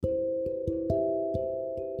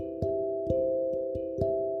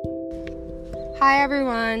Hi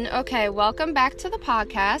everyone. Okay, welcome back to the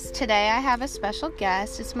podcast. Today I have a special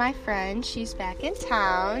guest. It's my friend. She's back in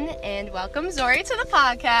town. And welcome Zori to the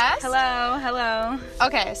podcast. Hello.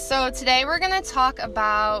 Okay, so today we're going to talk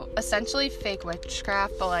about essentially fake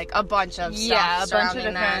witchcraft, but like a bunch of stuff. Yeah, a bunch of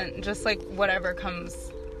different, that. just like whatever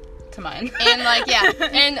comes to mind. And like, yeah.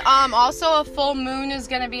 And also a full moon is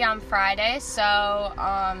going to be on Friday, so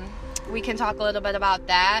we can talk a little bit about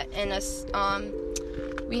that. And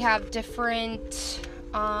we have different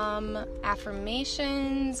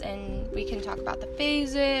affirmations, and we can talk about the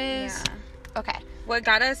phases. Yeah. Okay. What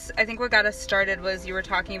got us started was you were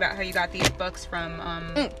talking about how you got these books from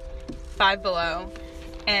Five Below.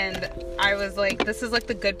 And I was like, this is like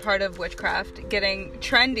the good part of witchcraft getting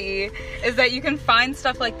trendy, is that you can find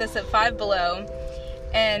stuff like this at Five Below.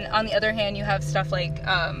 And on the other hand, you have stuff like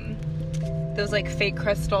those like fake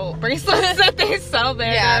crystal bracelets that they sell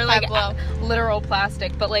there. Yeah, they're like Five Below. Literal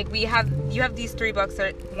plastic. But like you have these 3 books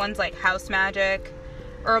that one's like house magic,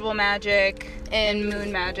 herbal magic, and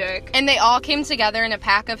moon magic. And they all came together in a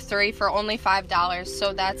pack of 3 for only $5.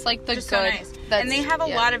 So that's like the just good. So nice. And they have a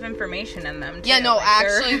lot of information in them too. Yeah, no, like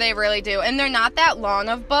actually they really do. And they're not that long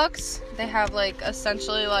of books. They have like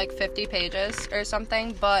essentially like 50 pages or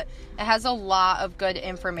something, but it has a lot of good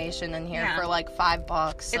information in here for like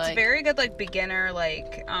 $5. It's like, very good, like beginner,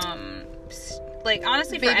 like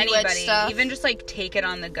honestly for anybody, even just like take it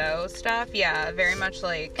on the go stuff. Yeah, very much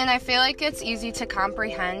like. And I feel like it's easy to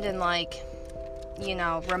comprehend and like,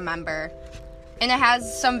 remember. And it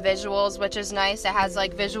has some visuals, which is nice. It has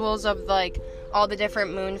like visuals of like all the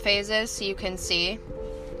different moon phases, so you can see.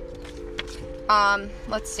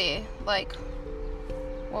 Let's see, like,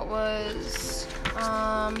 what was,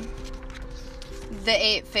 the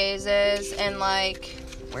 8 phases, and like,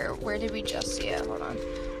 where did we just see it? Hold on.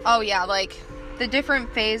 Oh yeah, like, the different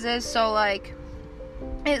phases, so like,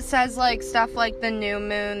 it says like stuff like the new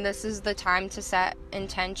moon, this is the time to set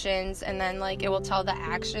intentions, and then like, it will tell the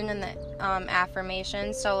action and the,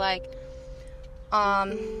 affirmations, so like,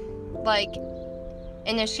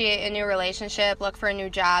 initiate a new relationship, look for a new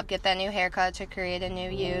job, get that new haircut to create a new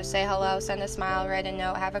you, say hello, send a smile, write a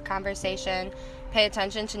note, have a conversation, pay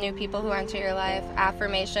attention to new people who enter your life,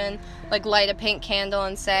 affirmation, like light a pink candle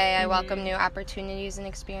and say, I welcome new opportunities and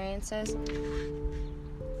experiences. I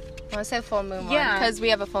want to say the full moon one, because we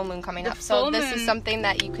have a full moon coming up, so this is something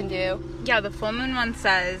that you can do. Yeah, the full moon one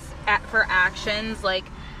says, for actions, like,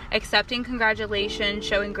 accepting congratulations,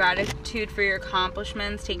 showing gratitude for your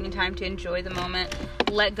accomplishments, taking time to enjoy the moment,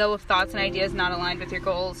 let go of thoughts and ideas not aligned with your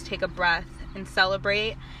goals, take a breath and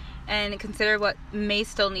celebrate, and consider what may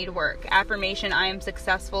still need work. Affirmation, I am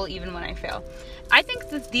successful even when I fail. I think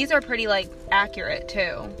that these are pretty, like, accurate,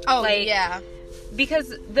 too. Oh, like, yeah.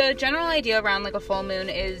 Because the general idea around, like, a full moon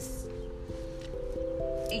is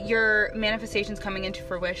your manifestations coming into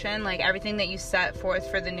fruition, like everything that you set forth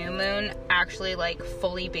for the new moon actually like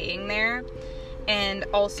fully being there, and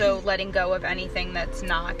also letting go of anything that's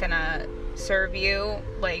not gonna serve you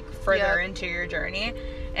like further into your journey.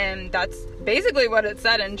 And that's basically what it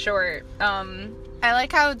said in short. I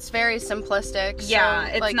like how it's very simplistic. Yeah,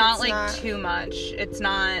 so, it's like, not like too much. It's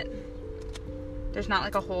not, there's not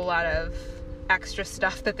like a whole lot of extra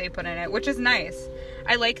stuff that they put in it, which is nice.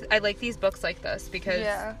 I like these books like this because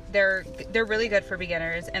they're really good for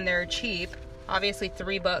beginners, and they're cheap. Obviously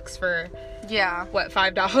 3 books for what,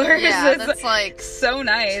 $5? Yeah, that's like so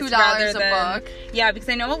nice. $2 a book. Yeah, because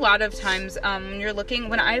I know a lot of times when you're looking,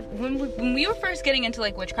 when we were first getting into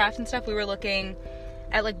like witchcraft and stuff, we were looking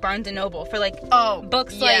at like Barnes and Noble for like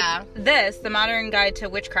books like this, The Modern Guide to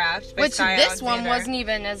Witchcraft, by which Sky this Alexander. One wasn't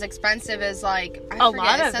even as expensive as like I a forget,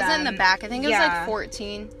 lot of it says them. It in the back. I think it was like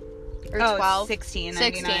 14 or 12.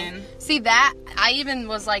 $16.99. See, that I even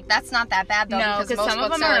was like, that's not that bad though, because most some of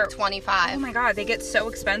books them are like $25. Oh my god, they get so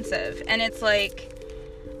expensive. And it's like,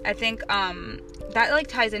 I think that like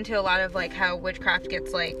ties into a lot of like how witchcraft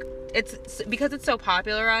gets like, it's because it's so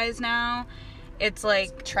popularized now. It's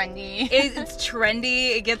like trendy. It's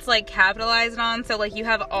trendy. It gets like capitalized on. So like you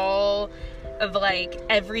have all of like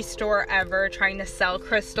every store ever trying to sell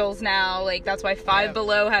crystals now. Like that's why Five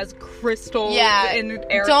Below has crystals in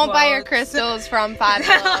air Don't quotes. buy your crystals from Five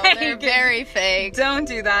Below. Like, they're very fake. Don't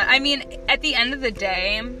do that. I mean, at the end of the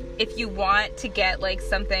day, if you want to get like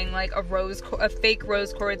something like a fake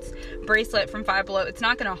rose quartz bracelet from Five Below, it's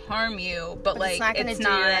not going to harm you, but like it's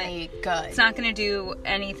not do any good. It's not going to do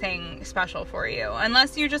anything special for you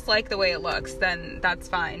unless you just like the way it looks. Then that's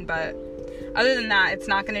fine. But other than that, it's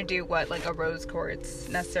not going to do what like a rose quartz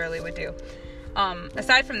necessarily would do.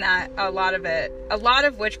 Aside from that, a lot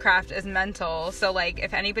of witchcraft is mental. So, like,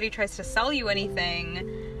 if anybody tries to sell you anything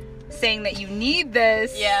saying that you need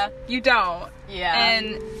this, you don't. Yeah.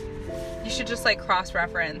 And you should just, like,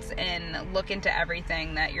 cross-reference and look into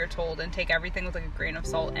everything that you're told and take everything with, like, a grain of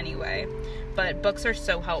salt anyway. But books are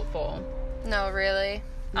so helpful. No, really.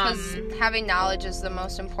 Because having knowledge is the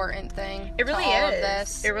most important thing. It really to all is. Of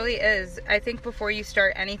this. It really is. I think before you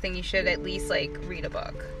start anything, you should at least, like, read a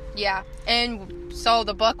book. Yeah. And so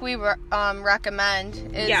the book we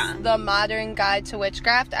recommend is The Modern Guide to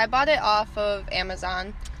Witchcraft. I bought it off of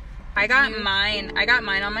Amazon. I got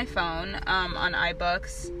mine on my phone, on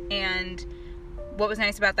iBooks, and what was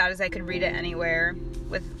nice about that is I could read it anywhere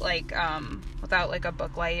with, like, without, like, a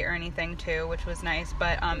book light or anything, too, which was nice,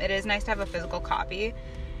 but, it is nice to have a physical copy,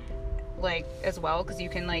 like, as well, because you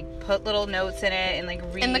can, like, put little notes in it and, like,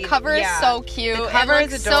 read. And the cover is so cute. The cover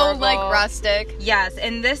is adorable. So, like, rustic. Yes,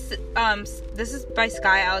 and this is by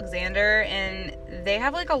Sky Alexander, and they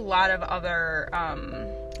have, like, a lot of other,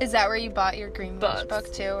 Is that where you bought your Green Witch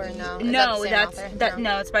book too, or no? No,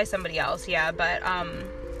 no, it's by somebody else. Yeah, but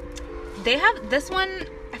they have this one.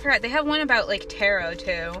 I forgot. They have one about, like, tarot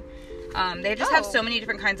too. They just have so many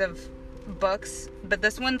different kinds of books, but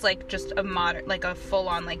this one's, like, just a modern, like, a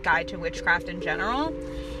full-on, like, guide to witchcraft in general.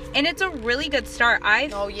 And it's a really good start. I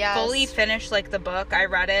fully finished, like, the book. I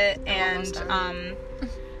read it, and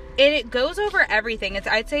it goes over everything.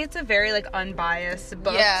 I'd say it's a very, like, unbiased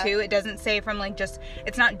book, too. It doesn't say from, like,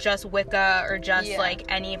 it's not just Wicca or just, like,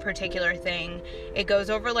 any particular thing. It goes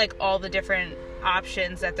over, like, all the different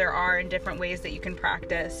options that there are and different ways that you can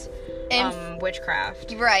practice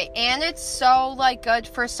witchcraft. Right. And it's so, like, good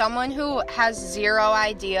for someone who has zero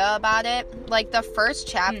idea about it. Like, the first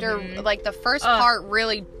chapter, like, the first part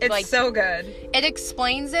really, it's like, so good. It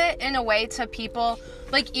explains it in a way to people,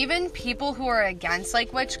 like, even people who are against,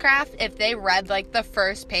 like, witchcraft, if they read, like, the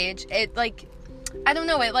first page, it, like, I don't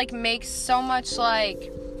know, it, like, makes so much,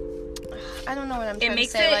 like, I don't know what I'm trying to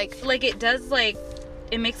say, like, it does, like,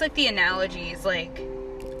 it makes, like, the analogies, like,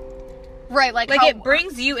 right, like how, it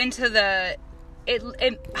brings you into the, it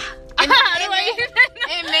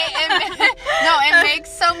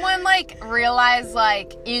makes someone, like, realize,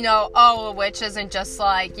 like, you know, oh, a witch isn't just,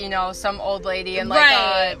 like, you know, some old lady and,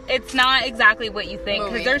 like, it's not exactly what you think,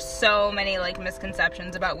 because there's so many, like,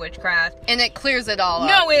 misconceptions about witchcraft, and it clears it all up.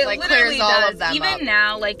 No, it like, literally clears all does. of them even up.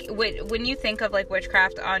 Now, like, when you think of, like,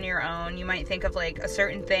 witchcraft on your own, you might think of, like, a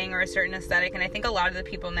certain thing or a certain aesthetic, and I think a lot of the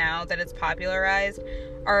people now that it's popularized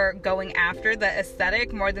are going after the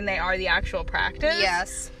aesthetic more than they are the actual practice.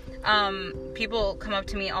 Yes. People come up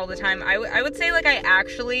to me all the time. I would say, like, I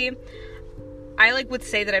would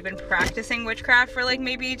say that I've been practicing witchcraft for, like,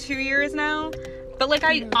 maybe 2 years now, but, like,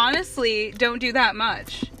 I honestly don't do that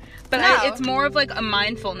much, but it's more of, like, a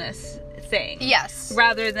mindfulness thing. Yes.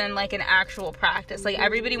 Rather than, like, an actual practice. Like,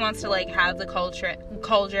 everybody wants to, like, have the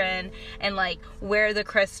cauldron and, like, wear the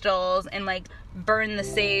crystals and, like, burn the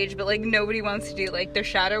sage, but, like, nobody wants to do, like, their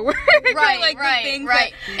shadow work. Right, or, like, right, the things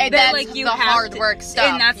right. that That's like, you the have hard to, work stuff.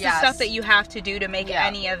 and that's the stuff that you have to do to make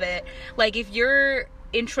any of it. Like, if your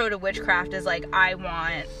intro to witchcraft is, like, I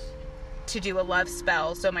want to do a love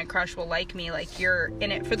spell so my crush will like me, like, you're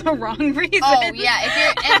in it for the wrong reason. Oh yeah, if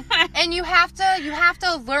you're and you have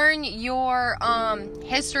to learn your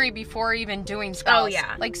history before even doing spells. Oh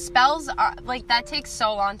yeah, like, spells are, like, that takes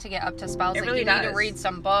so long to get up to spells. It like, really you does. need to read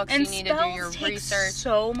some books, and you need to do your research.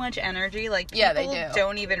 So much energy, like, people they do.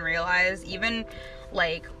 don't even realize, even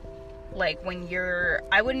like when you're,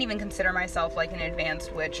 I wouldn't even consider myself, like, an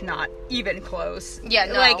advanced witch, not even close. Yeah,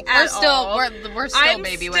 no, like, we're still I'm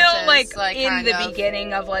baby still, witches, like in the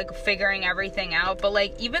beginning of, like, figuring everything out. But,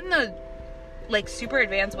 like, even the, like, super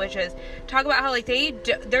advanced witches talk about how, like,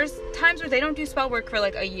 there's times where they don't do spell work for,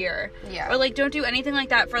 like, a year, or, like, don't do anything like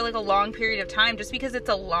that for, like, a long period of time, just because it's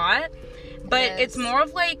a lot. But it's more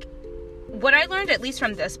of, like, what I learned, at least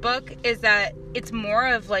from this book, is that it's more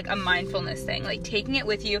of, like, a mindfulness thing, like, taking it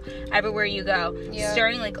with you everywhere you go,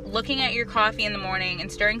 stirring, like, looking at your coffee in the morning and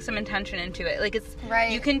stirring some intention into it. Like, it's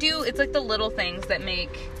you can do, it's like the little things that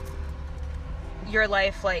make your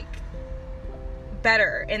life, like,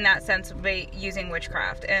 better in that sense by using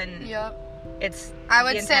witchcraft. And it's, I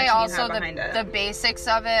would say also the basics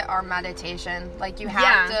of it are meditation. Like, you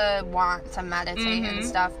have to want to meditate and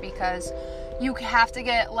stuff, because you have to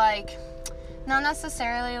get, like, not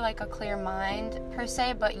necessarily, like, a clear mind per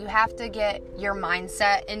se, but you have to get your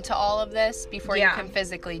mindset into all of this before you can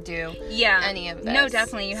physically do any of this. No,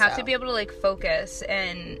 definitely. You have to be able to, like, focus,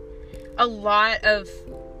 and a lot of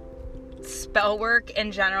spell work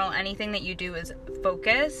in general, anything that you do is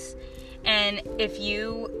focus. And if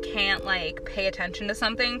you can't, like, pay attention to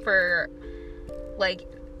something for like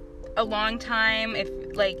a long time, if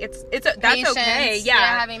like it's that's Patience, okay,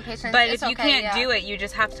 yeah, having patience, but it's if you okay, can't do it, you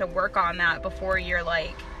just have to work on that before you're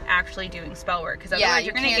like actually doing spell work, because otherwise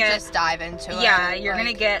you're gonna can't get just dive into it. Yeah, you're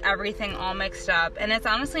gonna get everything all mixed up, and it's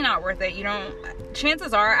honestly not worth it. You don't.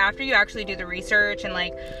 Chances are, after you actually do the research and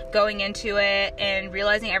like going into it and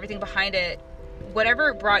realizing everything behind it,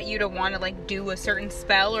 whatever brought you to want to like do a certain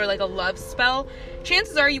spell or like a love spell,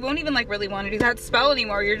 chances are you won't even like really want to do that spell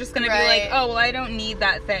anymore. You're just gonna be like, oh well, I don't need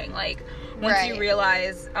that thing. Like once you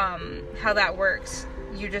realize how that works,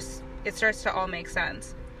 it starts to all make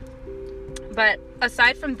sense. But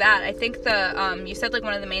aside from that, I think you said like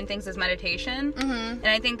one of the main things is meditation, and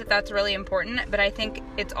I think that that's really important. But I think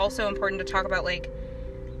it's also important to talk about like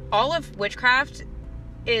all of witchcraft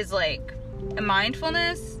is like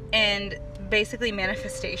mindfulness and basically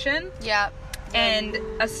manifestation. Yeah. And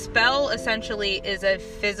a spell essentially is a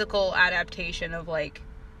physical adaptation of like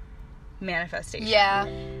manifestation. Yeah.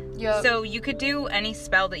 Yep. So you could do any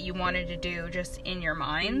spell that you wanted to do just in your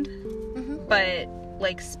mind, but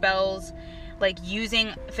like spells, like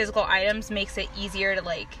using physical items makes it easier to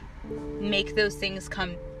like make those things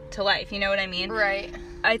come to life. You know what I mean? Right.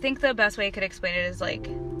 I think the best way I could explain it is like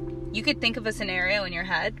you could think of a scenario in your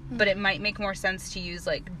head, but it might make more sense to use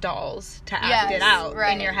like dolls to act it out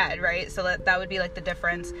in your head, right? So that would be like the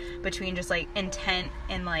difference between just like intent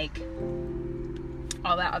and like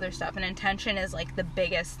all that other stuff. And intention is like the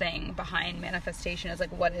biggest thing behind manifestation, is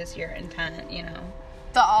like, what is your intent, you know?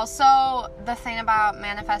 The thing about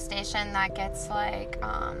manifestation that gets like,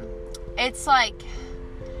 it's like,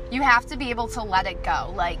 you have to be able to let it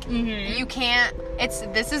go. Like, you can't,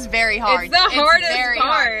 this is very hard. It's the hardest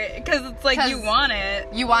part, because it's like, you want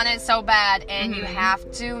it. You want it so bad, and you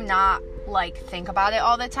have to not, like, think about it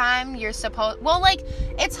all the time.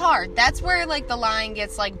 It's hard. That's where, like, the line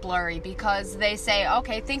gets, like, blurry, because they say,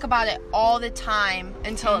 okay, think about it all the time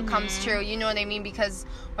until it comes true. You know what I mean? Because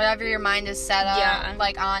whatever your mind is set up,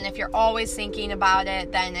 like, on, if you're always thinking about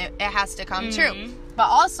it, then it has to come true. But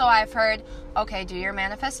also, I've heard, okay, do your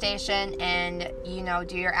manifestation and, you know,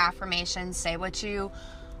 do your affirmations, say what you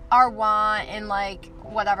want, and, like,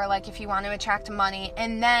 whatever, like, if you want to attract money,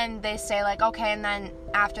 and then they say, like, okay, and then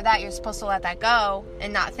after that, you're supposed to let that go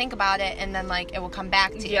and not think about it, and then, like, it will come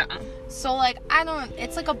back to you. So, like,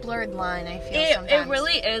 it's like a blurred line, I feel, sometimes. It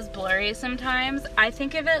really is blurry sometimes. I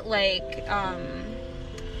think of it like,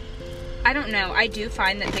 I don't know, I do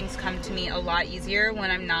find that things come to me a lot easier when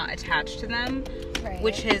I'm not attached to them. Right.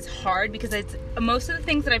 Which is hard, because it's most of the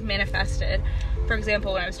things that I've manifested. For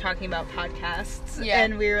example, when I was talking about podcasts,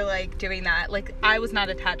 and we were like doing that, like I was not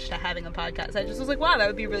attached to having a podcast. I just was like, wow, that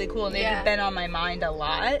would be really cool, and it had been on my mind a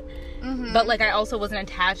lot. But like I also wasn't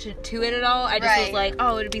attached to it at all. I just was like,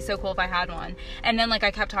 oh, it'd be so cool if I had one. And then like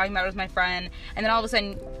I kept talking about it with my friend, and then all of a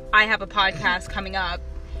sudden I have a podcast coming up.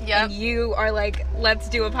 And you are like, let's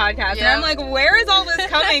do a podcast. And I'm like, where is all this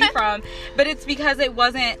coming from? But it's because it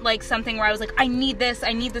wasn't like something where I was like, I need this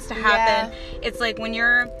to happen. It's like when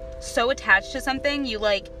you're so attached to something, you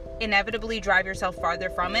like inevitably drive yourself farther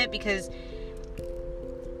from it, because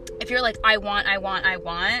if you're like, I want,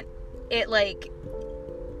 it like,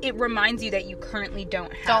 it reminds you that you currently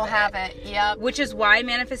don't have it. Yep. Which is why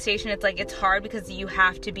manifestation, it's like, it's hard, because you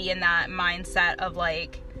have to be in that mindset of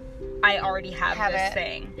like, I already have this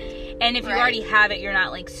thing. And if you already have it, you're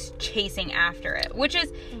not like chasing after it, which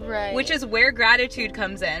is where gratitude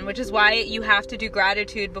comes in, which is why you have to do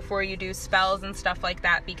gratitude before you do spells and stuff like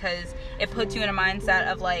that, because it puts you in a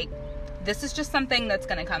mindset of like, this is just something that's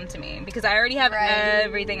going to come to me, because I already have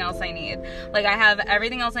everything else I need. Like I have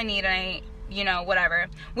everything else I need, and you know, whatever,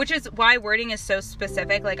 which is why wording is so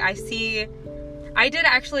specific. Like I did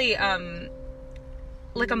actually,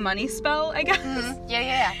 like a money spell, I guess.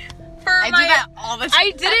 Yeah. I do that all the time. I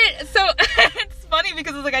did it, so it's funny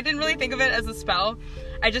because it's like I didn't really think of it as a spell.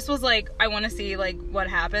 I just was like, I want to see like what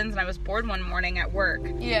happens, and I was bored one morning at work.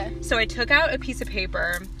 Yeah. So I took out a piece of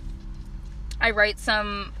paper. I write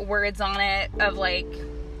some words on it of like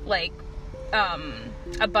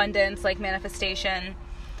abundance, like manifestation.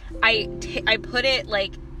 I put it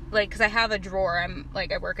like because I have a drawer.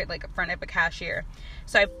 I work at like in front of a cashier.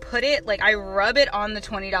 So I put it, like, I rub it on the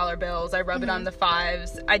 $20 bills. I rub it on the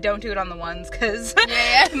 5s. I don't do it on the 1s, because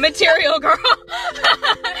material girl.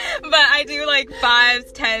 But I do, like,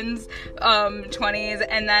 5s, 10s, 20s,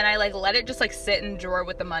 and then I, like, let it just, like, sit in the drawer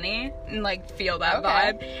with the money and, like, feel that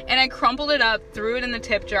vibe. And I crumpled it up, threw it in the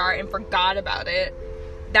tip jar, and forgot about it.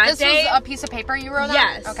 This was a piece of paper you wrote on?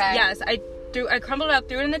 Yes. Okay. Yes. I crumbled it up,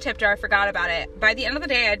 threw it in the tip jar, forgot about it. By the end of the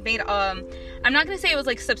day, I'd made, I'm not going to say it was,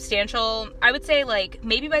 like, substantial. I would say, like,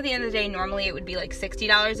 maybe by the end of the day, normally it would be, like,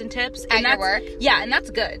 $60 in tips. At your work? Yeah, and that's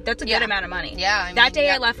good. That's a good amount of money. Yeah, I mean, that day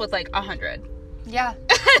I left with, like, $100. Yeah.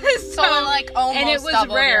 So, like, almost and it was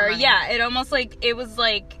doubled rare. your money. Yeah, it was,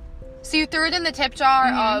 like... So you threw it in the tip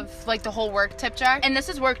jar of, like, the whole work tip jar? And this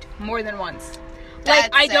has worked more than once.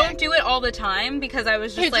 That's like, I sick. don't do it all the time because I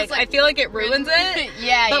was just, like, I feel like it ruins it.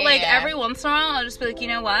 But, every once in a while, I'll just be like, you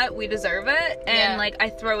know what? We deserve it. And, like, I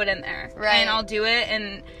throw it in there. Right. And I'll do it.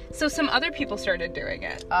 And so some other people started doing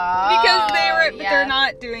it. Oh, because they're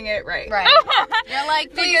not doing it right. Right. You're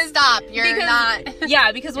like, please stop. You're not.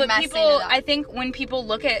 Yeah, because what messing people, it up. I think when people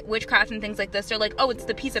look at witchcraft and things like this, they're like, oh, it's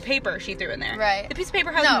the piece of paper she threw in there. Right. The piece of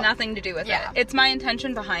paper has nothing to do with it. It's my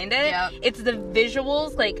intention behind it. Yep. It's the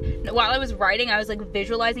visuals. Like, while I was writing, I was, like,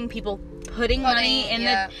 visualizing people putting money in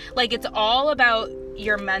the, like, it's all about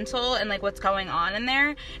your mental and, like, what's going on in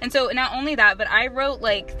there. And so not only that, but I wrote,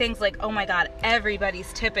 like, things like, oh my god,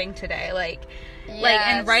 everybody's tipping today, like,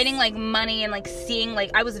 and writing, like, money and, like, seeing,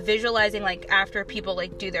 like, I was visualizing, like, after people,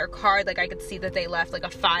 like, do their card, like, I could see that they left, like, a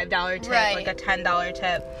 $5 tip, like a $10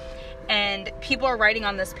 tip, and people are writing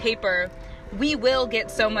on this paper, we will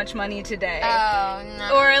get so much money today. Oh,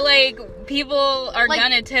 no. Or, like, people are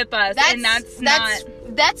gonna tip us, and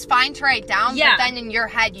that's fine to write down, but then in your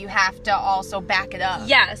head you have to also back it up.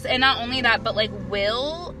 Yes, and not only that, but, like,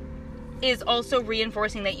 will is also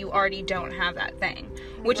reinforcing that you already don't have that thing.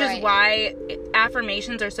 Which is why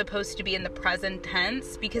affirmations are supposed to be in the present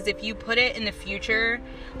tense, because if you put it in the future,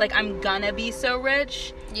 like, I'm gonna be so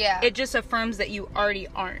rich, it just affirms that you already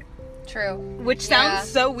aren't. True. Which sounds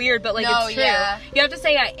so weird, but, like, it's true. You have to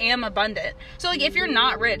say, I am abundant. So, like, if you're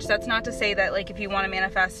not rich, that's not to say that, like, if you want to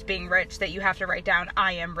manifest being rich, that you have to write down,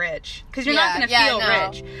 I am rich. Because you're not going to feel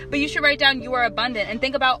rich. But you should write down, you are abundant. And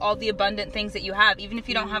think about all the abundant things that you have. Even if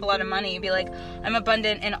you don't have a lot of money, be like, I'm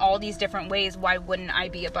abundant in all these different ways. Why wouldn't I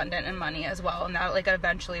be abundant in money as well? And that, like,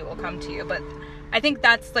 eventually will come to you. But I think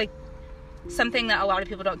that's, like, something that a lot of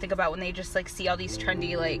people don't think about when they just, like, see all these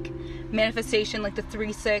trendy, like, manifestation, like the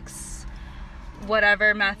 3-6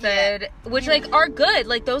 whatever method, which, like, are good.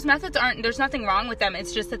 Like, those methods aren't, there's nothing wrong with them.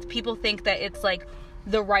 It's just that people think that it's, like,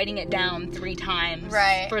 the writing it down 3 times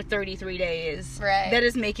for 33 days that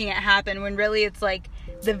is making it happen, when really it's, like,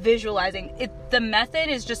 the visualizing. The method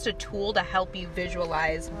is just a tool to help you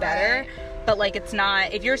visualize better. But, like, it's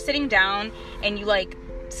not, if you're sitting down and you, like,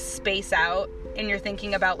 space out and you're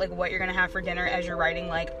thinking about, like, what you're gonna have for dinner as you're writing,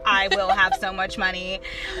 like, I will have so much money,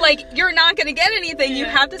 like, you're not gonna get anything. You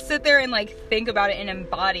have to sit there and, like, think about it and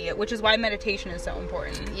embody it, which is why meditation is so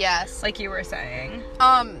important. Yes. Like you were saying.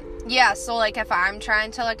 Yeah, so, like, if I'm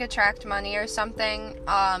trying to, like, attract money or something,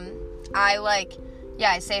 I, like,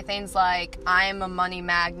 I say things like, I am a money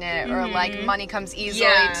magnet, or, like, money comes easily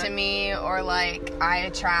to me, or, like, I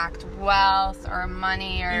attract wealth or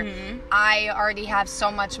money, or I already have so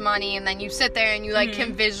much money, and then you sit there and you, like,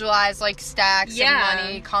 can visualize, like, stacks of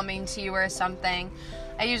money coming to you or something.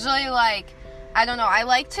 I usually, like, I don't know, I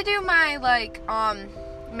like to do my, like,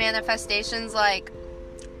 manifestations, like,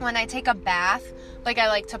 when I take a bath, like, I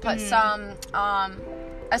like to put some,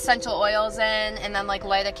 essential oils in, and then, like,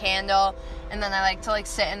 light a candle, and then I like to, like,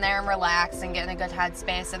 sit in there and relax and get in a good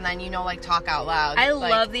headspace, and then, you know, like, talk out loud. I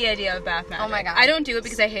like, love the idea of bath magic. Oh my god. I don't do it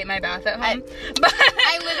because I hate my bath at home.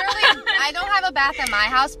 I don't have a bath at my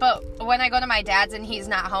house, but when I go to my dad's and he's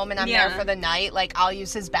not home and I'm there for the night, like, I'll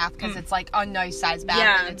use his bath because it's, like, a nice size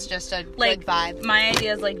bath and it's just a good vibe. My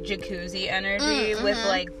idea is, like, jacuzzi energy with,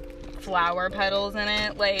 like, flower petals in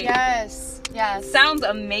it. Like, yes. Sounds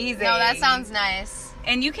amazing. No, that sounds nice.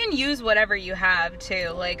 And you can use whatever you have, too.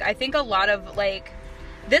 Like, I think a lot of, like,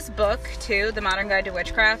 this book, too, The Modern Guide to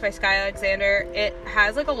Witchcraft by Skye Alexander, it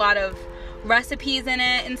has, like, a lot of recipes in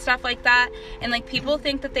it and stuff like that. And, like, people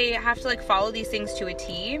think that they have to, like, follow these things to a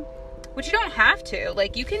T, which you don't have to.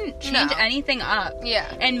 Like, you can change anything up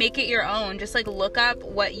and make it your own. Just, like, look up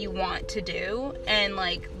what you want to do and,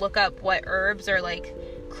 like, look up what herbs or, like,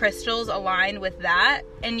 crystals aligned with that,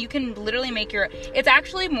 and you can literally make your, it's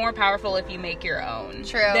actually more powerful if you make your own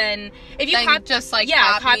than if you just, like,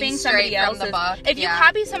 copying somebody else's. If you Yeah.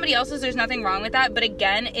 copy somebody else's, there's nothing wrong with that, but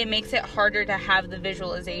again, it makes it harder to have the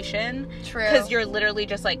visualization because you're literally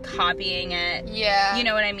just, like, copying it. You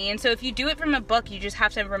know what I mean? So if you do it from a book, you just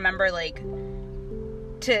have to remember, like,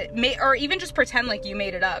 to make, or even just pretend like you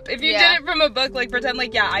made it up. If you did it from a book, like, pretend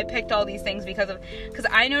like, I picked all these things because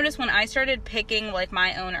I noticed when I started picking, like,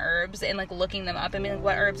 my own herbs and, like, looking them up and being like,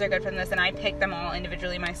 what herbs are good from this, and I picked them all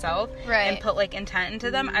individually myself and put, like, intent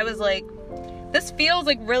into them, I was like, this feels,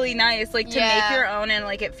 like, really nice, like, to make your own, and,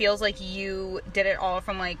 like, it feels like you did it all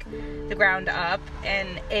from, like, the ground up,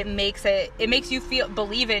 and it makes you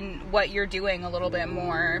believe in what you're doing a little bit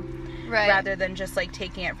more, rather than just, like,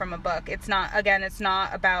 taking it from a book. It's not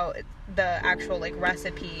about the actual, like,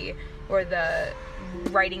 recipe or the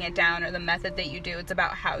writing it down or the method that you do. It's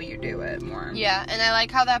about how you do it more. Yeah, and I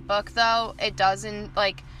like how that book, though, it doesn't,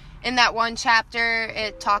 like, in that one chapter,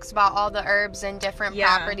 it talks about all the herbs and different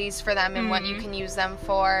properties for them and what you can use them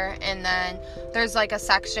for. And then there's, like, a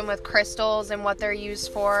section with crystals and what they're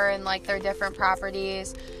used for and, like, their different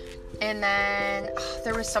properties. And then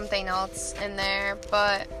there was something else in there,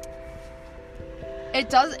 but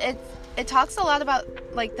it talks a lot about,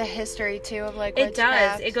 like, the history, too, of, like,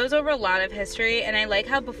 witchcraft. It does. It goes over a lot of history, and I like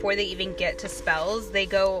how before they even get to spells, they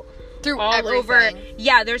go through all everything. Over.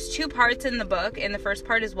 Yeah, there's 2 parts in the book, and the first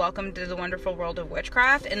part is Welcome to the Wonderful World of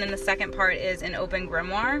Witchcraft, and then the second part is an open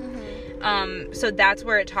grimoire. So that's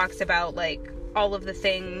where it talks about, like, all of the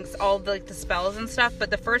things, all of the, like, the spells and stuff, but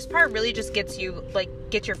the first part really just gets you, like,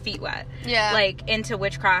 get your feet wet. Yeah. Like, into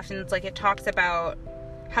witchcraft, and it's, like, it talks about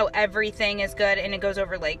how everything is good, and it goes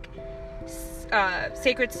over, like,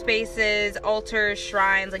 sacred spaces, altars,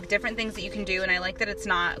 shrines, like, different things that you can do, and I like that it's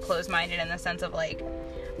not closed-minded in the sense of, like,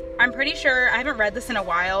 I'm pretty sure, I haven't read this in a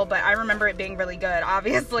while, but I remember it being really good,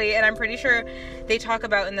 obviously, and I'm pretty sure they talk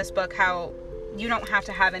about in this book how you don't have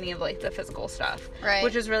to have any of, like, the physical stuff. Right.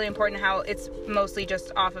 Which is really important, how it's mostly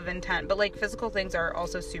just off of intent, but, like, physical things are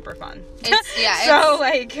also super fun.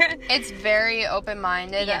 It's very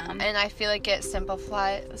open-minded, and I feel like it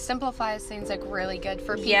simplifies things, like, really good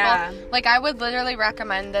for people. Yeah. Like, I would literally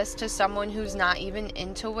recommend this to someone who's not even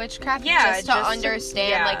into witchcraft, just to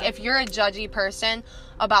understand, like, if you're a judgy person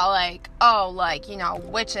about, like, oh, like, you know,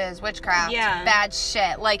 witches, witchcraft, bad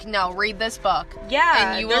shit, like, no, read this book.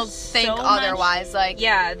 Yeah. And you will think otherwise. Like,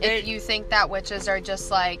 if you think that witches are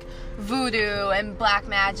just, like, voodoo and black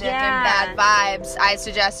magic and bad vibes, I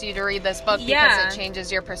suggest you to read this book because it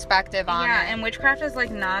changes your perspective on it. Yeah, and witchcraft is,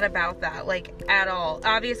 like, not about that, like, at all.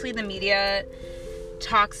 Obviously, the media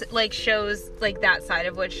shows, like, that side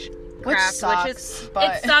of witchcraft, which sucks, it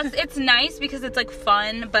sucks. It's nice because it's, like,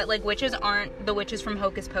 fun, but, like, witches aren't the witches from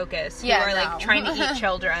Hocus Pocus who are like trying to eat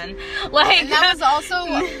children. Like, and that was also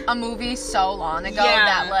a movie so long ago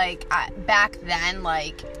that, like, back then,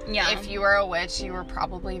 like, if you were a witch, you were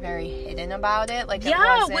probably very hidden about it. Like, it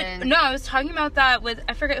wasn't... No, I was talking about that with,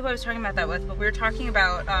 I forget who I was talking about that with, but we were talking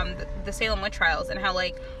about the Salem witch trials and how,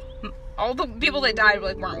 like, all the people that died,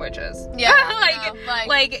 like, weren't witches. Yeah.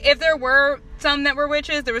 like, if there were some that were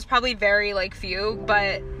witches, there was probably very, like, few,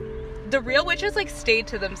 but the real witches, like, stayed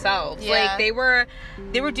to themselves. Yeah. Like, they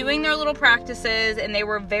were doing their little practices, and they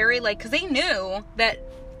were very, like, because they knew that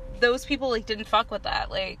those people, like, didn't fuck with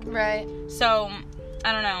that, like. Right. So,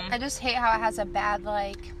 I don't know. I just hate how it has a bad,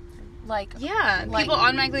 like. Yeah. Like, people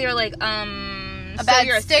automatically are, like, a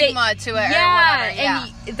bad stigma to it, or whatever. Yeah.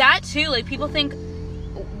 And that, too, like, people think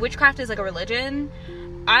witchcraft is, like, a religion.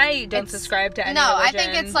 I don't subscribe to any religion. I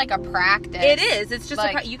think it's, like, a practice. It is. It's just,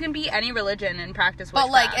 like, you can be any religion and practice witchcraft.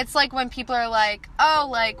 But, like, it's like when people are like, oh,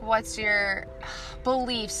 like, what's your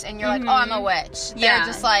beliefs? And you're like, oh, I'm a witch. They're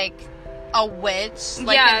just, like, a witch?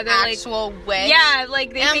 Like, an actual witch? Yeah,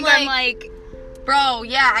 like, they think I'm, like... Bro,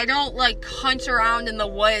 I don't, like, hunt around in the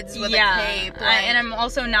woods with a cape. Like, and I'm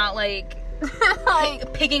also not, like...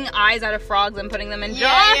 like picking eyes out of frogs and putting them in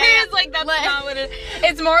jars. Like, that's not what it is.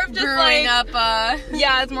 It's more of just brewing like up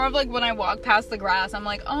it's more of like when I walk past the grass, I'm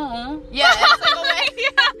like, oh. Yeah, it's like a way.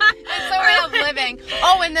 It's a way of living.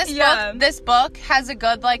 Oh, and this book has a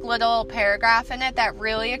good, like, little paragraph in it that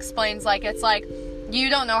really explains, like, it's like, you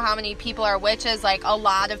don't know how many people are witches. Like, a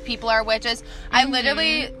lot of people are witches. I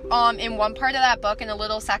literally, in one part of that book, in a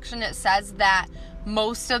little section, it says that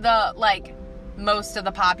most of the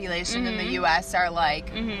population in the U.S. are, like,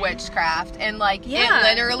 witchcraft. And, like, it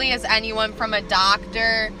literally is anyone from a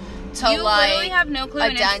doctor to, you like, literally have no clue,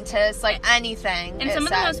 a dentist, like, anything. And some of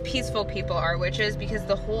the most peaceful people are witches, because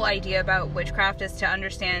the whole idea about witchcraft is to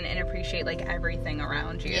understand and appreciate, like, everything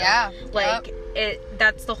around you. Yeah. Like,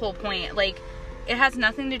 that's the whole point. Like, it has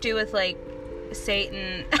nothing to do with, like,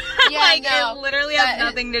 Satan. It literally has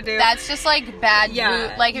nothing to do. That's just, like, bad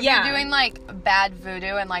voodoo. Like, if you're doing, like, bad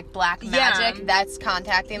voodoo and, like, black magic, that's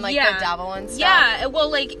contacting, like, the devil and stuff. Yeah, well,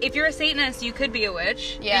 like, if you're a Satanist, you could be a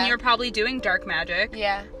witch. Yeah. And you're probably doing dark magic.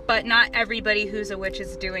 Yeah. But not everybody who's a witch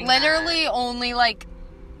is doing literally that. Only, like,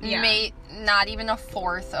 not even a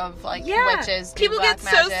fourth of, like, witches do people black get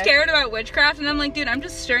magic. So scared about witchcraft, and I'm like, dude, I'm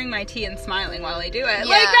just stirring my tea and smiling while I do it.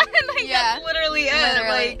 Like, that's literally it.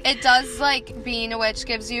 Literally. like it does, like, being a witch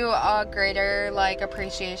gives you a greater, like,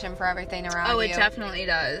 appreciation for everything around you. Oh, it definitely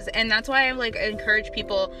does. And that's why I, like, encourage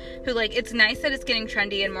people who, like, it's nice that it's getting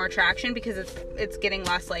trendy and more traction because it's getting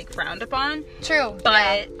less, like, frowned upon. True.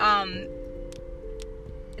 But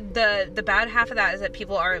the bad half of that is that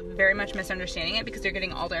people are very much misunderstanding it because they're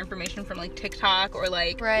getting all their information from, like, TikTok or,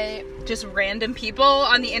 like, just random people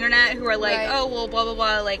on the internet who are like, oh, well, blah, blah,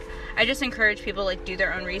 blah. Like, I just encourage people to, like, do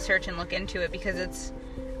their own research and look into it because it's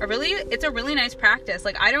a really nice practice.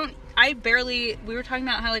 Like, we were talking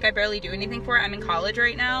about how, like, I barely do anything for it. I'm in college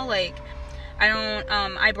right now. Like,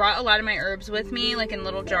 I brought a lot of my herbs with me, like, in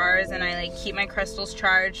little jars, and I, like, keep my crystals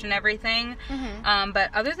charged and everything.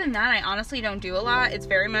 But other than that, I honestly don't do a lot. It's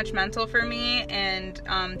very much mental for me, and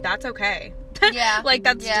that's okay. Yeah. Like,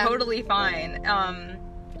 that's totally fine.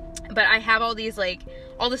 But I have all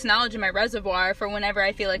this knowledge in my reservoir for whenever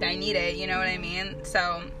I feel like I need it, you know what I mean?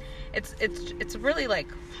 So it's really, like,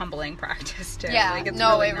 humbling practice too. Yeah, like, it's it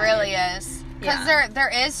nice. really is. Because there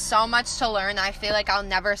is so much to learn. I feel like I'll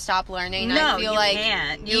never stop learning. No, I feel you like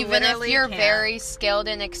can't. You even if you're can't. very skilled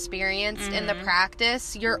and experienced in the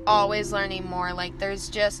practice, you're always learning more. Like, there's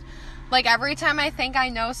just, like, every time I think I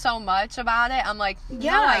know so much about it, I'm like,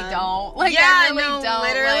 no, I don't. Like, I really don't.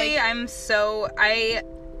 Literally, like,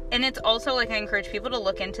 and it's also, like, I encourage people to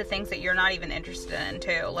look into things that you're not even interested in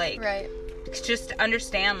too. Like, just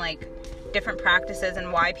understand, like, different practices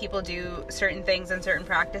and why people do certain things in certain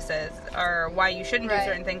practices, or why you shouldn't do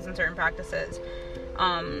certain things in certain practices.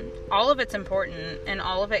 All of it's important, and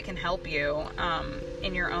all of it can help you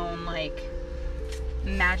in your own, like,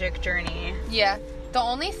 magic journey. Yeah. The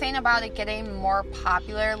only thing about it getting more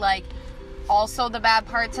popular, like, also the bad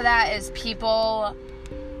part to that is people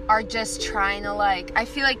are just trying to, like, I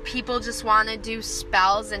feel like people just want to do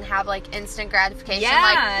spells and have, like, instant gratification.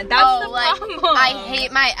 Yeah, like, that's the problem. I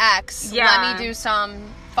hate my ex. Yeah. Let me do some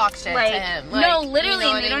fuck shit to him. Like, no, literally,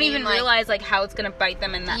 you know they don't even realize, like, how it's gonna bite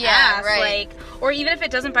them in the ass. Yeah, Like, or even if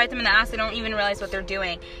it doesn't bite them in the ass, they don't even realize what they're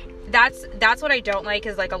doing. That's what I don't like,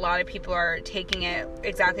 is, like, a lot of people are taking it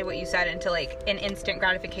exactly what you said into, like, an instant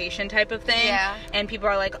gratification type of thing. Yeah. And people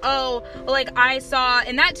are like, oh, well, like, I saw,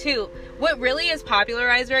 and that too, what really is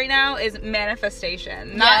popularized right now is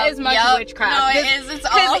manifestation, not as much witchcraft. No, it is. It's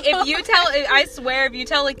all. Because I swear, if you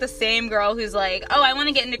tell, like, the same girl who's like, oh, I want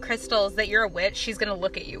to get into crystals, that you're a witch, she's gonna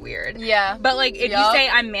look at you weird. Yeah. But, like, if you say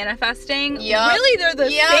I'm manifesting, really they're the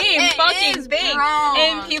same fucking thing. Wrong.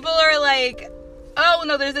 And people are like, oh,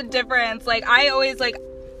 no, there's a difference. Like, I always, like,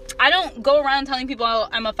 I don't go around telling people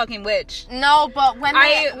I'm a fucking witch. No, but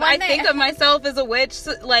I think of myself as a witch,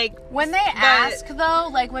 like, when they ask, though,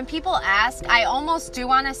 like, when people ask, I almost do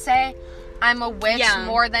want to say I'm a witch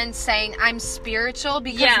more than saying I'm spiritual,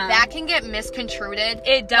 because that can get misconstrued.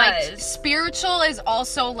 It does. Like, spiritual is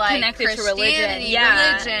also, like, connected to religion.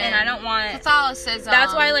 Religion. And I don't want Catholicism.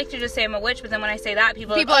 That's why I like to just say I'm a witch, but then when I say that,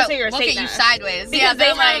 people are like, oh, so you're a look Satanist. at you sideways. Because they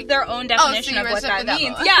have like, their own definition of what that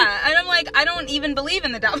means. Yeah, and I'm like, I don't even believe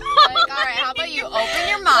in the devil. Like, alright, how about you open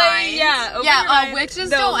your mind? Like, open your mind. Witches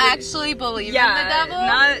don't actually believe in the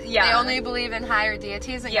devil. They only believe in higher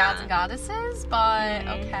deities and gods and goddesses, but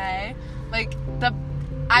okay. Like,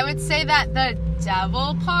 I would say that the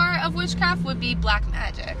devil part of witchcraft would be black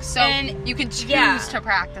magic. So you can choose to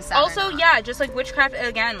practice that. Also, just like witchcraft,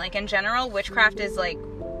 again, like, in general, witchcraft is like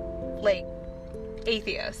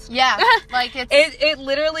atheist. Yeah. Like, it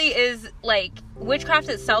literally is, like, witchcraft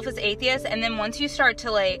itself is atheist, and then once you start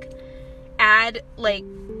to, like, add, like,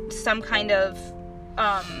 some kind of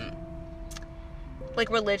like,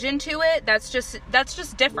 religion to it, that's just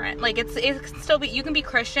different. Like, it can still be, you can be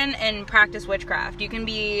Christian and practice witchcraft. You can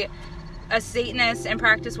be a Satanist and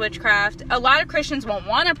practice witchcraft. A lot of Christians won't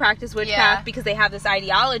want to practice witchcraft because they have this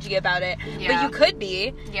ideology about it. But you could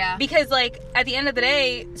be. Yeah. Because, like, at the end of the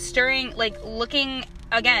day, stirring, like, looking,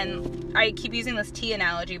 again, I keep using this tea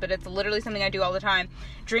analogy, but it's literally something I do all the time.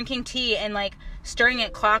 Drinking tea and, like, stirring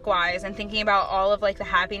it clockwise and thinking about all of, like, the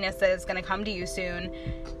happiness that is going to come to you soon.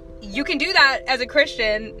 You can do that as a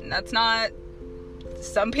Christian. That's not,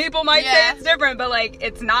 some people might say it's different, but, like,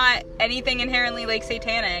 it's not anything inherently, like,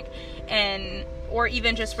 satanic or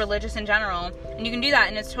even just religious in general. And you can do that,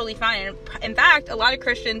 and it's totally fine. And in fact, a lot of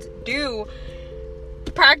Christians do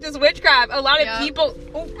practice witchcraft. A lot of people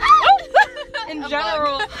in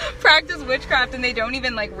general practice witchcraft, and they don't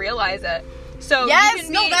even, like, realize it. So that's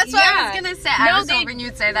what I was gonna say. I was hoping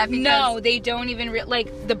you'd say that, because no, they don't even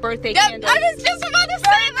like the birthday candle. I was just about to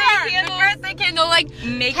say that. The birthday candle, like, like,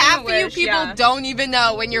 Making half a of you wish, people yeah. don't even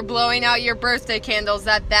know when you're blowing out your birthday candles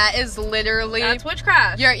that is literally... That's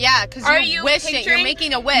witchcraft. Because you're wishing. picturing- You're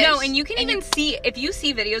making a wish. No, and you can even see, if you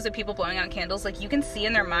see videos of people blowing out candles, like, you can see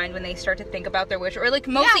in their mind when they start to think about their wish. Or, like,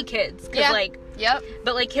 mostly kids. Because, like... Yep.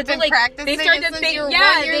 But, like, kids Been will, like, practicing they start it to since think, you were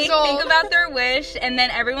 1 they years old. think about their wish, and then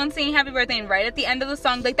everyone's singing happy birthday, and right at the end of the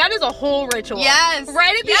song, like, that is a whole ritual. Yes.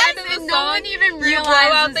 Right at the end of the and song, no one even realizes you blow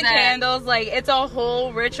out the it. candles, like, it's a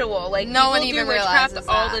whole ritual. Like, No people one do even witchcraft realizes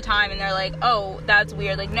all that. the time, and they're like, oh, that's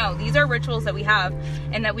weird. Like, no, these are rituals that we have,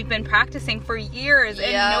 and that we've been practicing for years,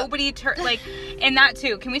 and nobody, and that,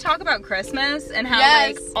 too. Can we talk about Christmas, and how,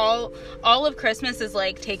 like, all of Christmas is,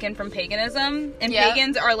 like, taken from paganism, and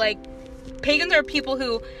pagans are people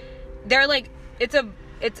who, they're like, it's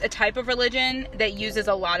a type of religion that uses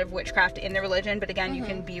a lot of witchcraft in the religion, but again,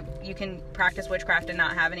 you can practice witchcraft and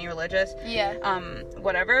not have any religious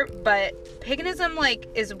whatever. But paganism, like,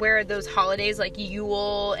 is where those holidays like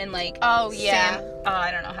Yule and like I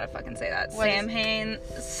don't know how to fucking say that. Samhain.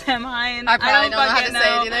 I probably don't know how to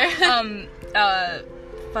say it either.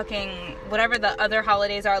 Fucking whatever the other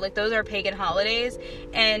holidays are, like, those are pagan holidays,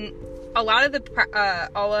 and a lot of the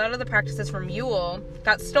practices from Yule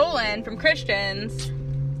got stolen from Christians,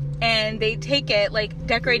 and they take it, like,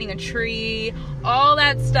 decorating a tree, all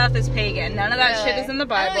that stuff is pagan. None of that shit is in the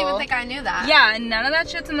Bible. I don't even think I knew that. Yeah, none of that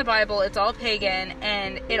shit's in the Bible. It's all pagan,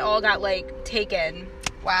 and it all got, like, taken.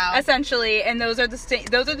 Wow. Essentially, and those are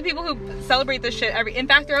the people who celebrate this shit in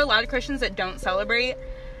fact, there are a lot of Christians that don't celebrate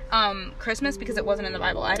Christmas because it wasn't in the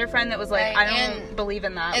Bible. I had a friend that was like, I don't believe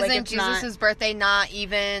in that. Isn't like, Jesus' birthday not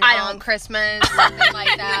even on Christmas? Something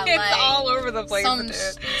like that. It's like, all over the place,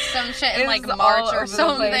 some shit in like March or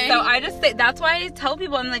something. So I just think that's why I tell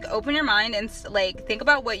people, I'm like, open your mind and like think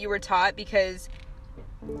about what you were taught, because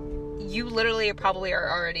you literally probably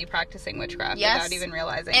are already practicing witchcraft without even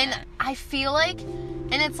realizing it. And I feel like,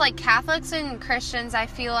 and it's like Catholics and Christians, I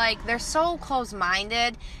feel like they're so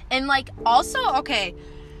close-minded. And like, also, okay,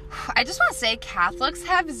 I just want to say Catholics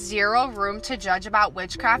have zero room to judge about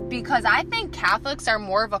witchcraft, because I think Catholics are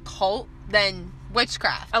more of a cult than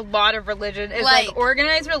witchcraft. A lot of religion is like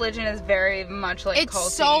organized religion is very much like it's culty.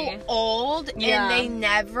 So old, and they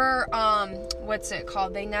never what's it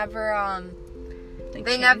called? They never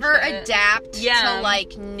they never adapt to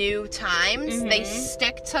like new times. Mm-hmm. They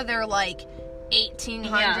stick to their like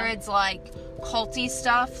 1800s like culty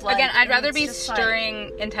stuff. Like, again, I'd rather be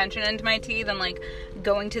stirring intention into my tea than like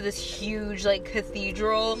going to this huge like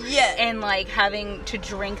cathedral and like having to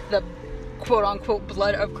drink the quote unquote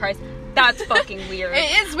blood of Christ. That's fucking weird.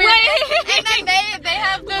 It is weird. And then they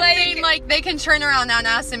have the thing, like, they can turn around on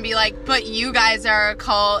us and be like, but you guys are a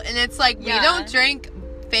cult. And it's like, we don't drink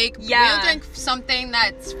fake, we don't drink something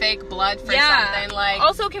that's fake blood for something. Like,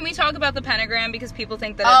 also, can we talk about the pentagram? Because people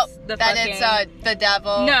think that it's the it's the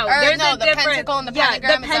devil. No, the pentacle and the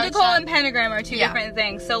pentagram. The pentacle and pentagram are two different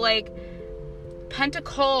things. So, like,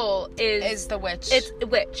 pentacle is the witch. It's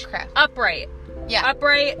witchcraft. Upright. Yeah.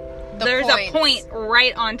 Upright. There's a point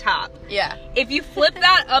right on top. Yeah. If you flip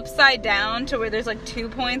that upside down to where there's like 2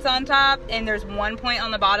 points on top and there's 1 point on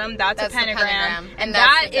the bottom, that's a pentagram. And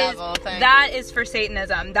that's the devil thing. That is for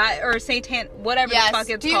Satanism. That, or Satan, whatever the fuck it's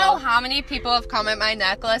called. Do you know how many people have come at my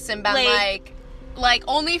necklace and been like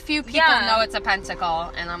only few people know it's a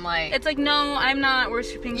pentacle, and I'm like, it's like, no, I'm not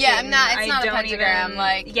worshiping Satan. I'm not. It's not a pentagram.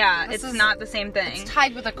 It's not the same thing. It's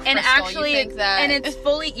tied with a crystal. And actually, you think that, and it's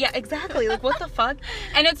fully, exactly. Like, what the fuck?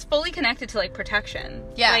 And it's fully connected to like protection.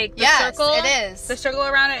 Yeah, like the circle, it is. The circle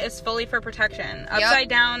around it is fully for protection. Upside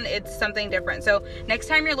down, it's something different. So next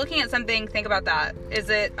time you're looking at something, think about that. Is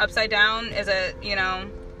it upside down? Is it,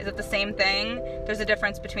 is it the same thing? There's a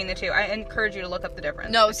difference between the two. I encourage you to look up the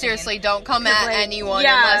difference. No, seriously, don't come at anyone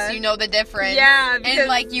unless you know the difference. Yeah, because, and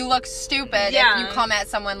like, you look stupid if you come at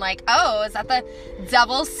someone like, oh, is that the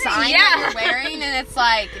devil's sign that you're wearing? And it's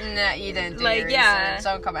like, no, you didn't do your research.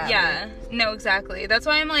 Don't come at me. Yeah, no, exactly. That's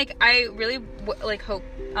why I'm like, I really like hope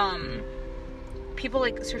people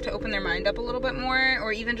like start to open their mind up a little bit more,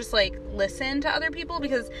 or even just like listen to other people,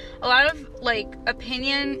 because a lot of like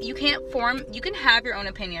opinion, you can have your own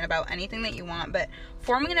opinion about anything that you want, but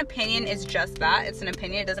forming an opinion is just that. It's an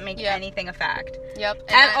opinion. It doesn't make anything a fact.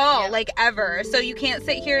 At all, like, ever. So you can't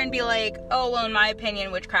sit here and be like, oh, well, in my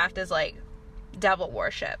opinion, witchcraft is like devil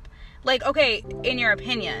worship. Like, okay, in your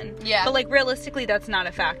opinion. Yeah. But, like, realistically, that's not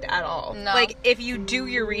a fact at all. No. Like, if you do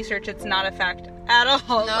your research, it's not a fact at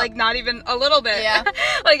all. No. Like, not even a little bit. Yeah.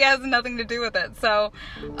 Like, it has nothing to do with it. So,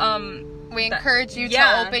 we encourage you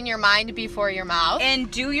to open your mind before your mouth. And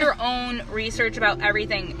do your own research about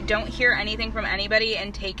everything. Don't hear anything from anybody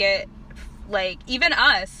and take it, like, even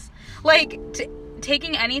us. Like,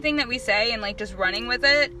 taking anything that we say and, like, just running with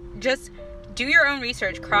it, just do your own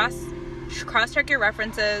research. Cross-check your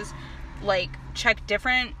references. Like, check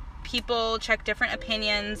different people, check different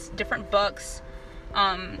opinions, different books,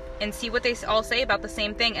 and see what they all say about the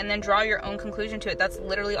same thing, and then draw your own conclusion to it. That's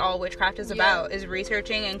literally all witchcraft is about, is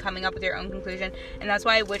researching and coming up with your own conclusion. And that's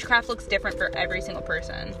why witchcraft looks different for every single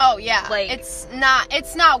person. Oh, yeah. Like, it's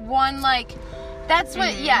not one, like, that's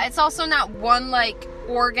what, it's also not one, like,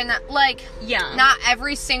 not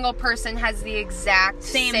every single person has the exact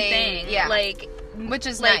same thing. Yeah. Like, which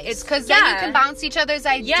is like, nice, because then you can bounce each other's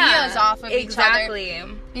ideas off of each other.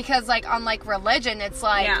 Because, like, on, like, religion, it's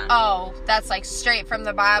like, oh, that's, like, straight from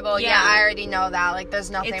the Bible. Yeah, I already know that. Like,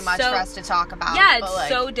 there's nothing much for us to talk about. Yeah, it's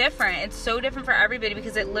so different. It's so different for everybody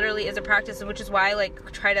because it literally is a practice, which is why I,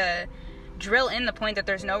 like, try to drill in the point that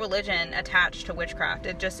there's no religion attached to witchcraft.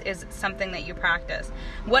 It just is something that you practice.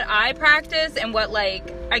 What I practice and what,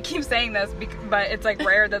 like, I keep saying this, but it's, like,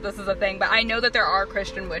 rare that this is a thing, but I know that there are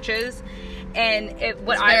Christian witches. And it's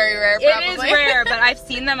very rare, probably. It is rare, but I've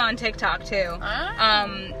seen them on TikTok too.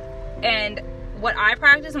 And what I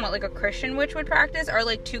practice and what, like, a Christian witch would practice are,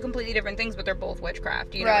 like, two completely different things, but they're both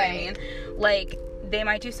witchcraft. You know what I mean? Like, they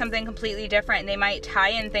might do something completely different, and they might tie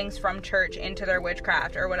in things from church into their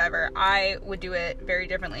witchcraft or whatever. I would do it very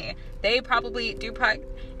differently. They probably do.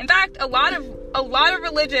 In fact, a lot of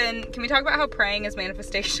religion. Can we talk about how praying is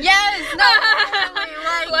manifestation? Yes,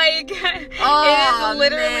 no, like, oh, it is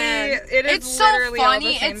literally. Man. It's so literally funny.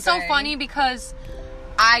 All the same it's so thing. funny because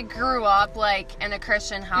I grew up, like, in a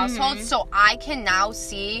Christian household, so I can now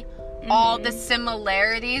see all the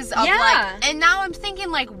similarities of like. And now I'm thinking,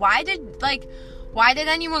 like, why did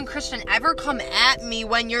anyone Christian ever come at me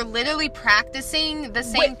when you're literally practicing the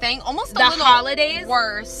same thing? Almost the a little holidays,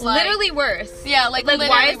 worse. Like, literally worse. Yeah, like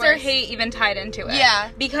why is there worse. hate even tied into it? Yeah.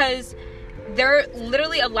 Because they're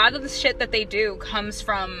literally, a lot of the shit that they do comes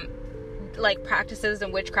from, like, practices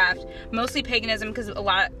and witchcraft. Mostly paganism, because a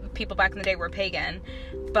lot of people back in the day were pagan.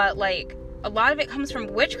 But, like, a lot of it comes from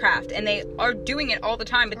witchcraft, and they are doing it all the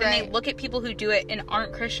time. But then they look at people who do it and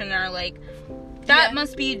aren't Christian and are like, that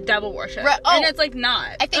must be devil worship. And it's, like,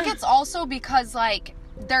 not. I think it's also because, like,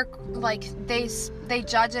 they're, like, they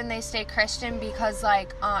judge and they stay Christian because,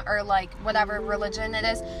 like, or, like, whatever religion it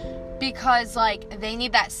is, because, like, they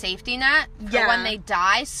need that safety net for when they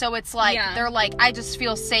die. So it's, like, they're, like, I just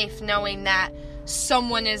feel safe knowing that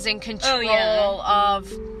someone is in control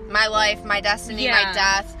of my life, my destiny, my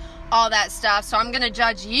death, all that stuff. So I'm gonna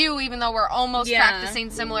judge you, even though we're almost practicing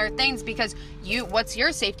similar things, because what's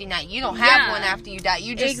your safety net? You don't have one after you die.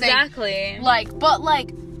 You just think, like, but,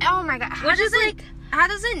 like, oh my god, how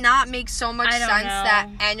does it not make so much sense that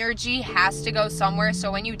energy has to go somewhere?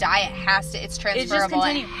 So when you die, it's transferable.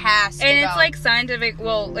 It has to. And it's, like, scientific,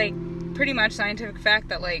 like, pretty much scientific fact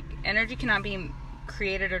that, like, energy cannot be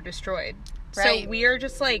created or destroyed. Right. So we are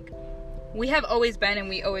just, like, we have always been and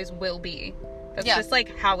we always will be. That's just,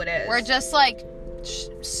 like, how it is. We're just, like,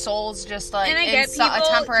 souls, just, like, and I get in a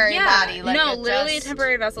temporary body. Like, no, literally a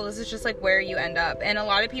temporary vessel. This is just, like, where you end up. And a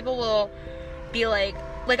lot of people will be like,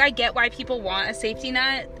 I get why people want a safety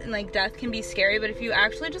net, and, like, death can be scary, but if you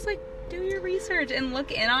actually just, like, do your research and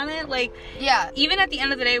look in on it, like, even at the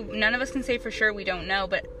end of the day, none of us can say for sure, we don't know,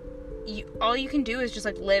 but all you can do is just,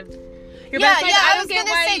 like, live your best life. I was gonna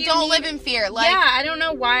say, don't live in fear. Like, I don't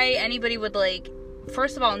know why anybody would, like,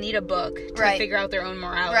 first of all, need a book to figure out their own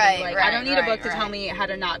morality. I don't need a book to tell me how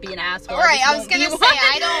to not be an asshole. I was gonna say,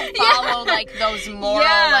 I don't follow, like, those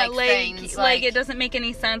moral, things. Like, it doesn't make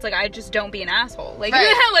any sense. Like, I just don't be an asshole. Like,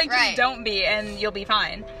 just don't be, and you'll be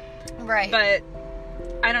fine. Right. But,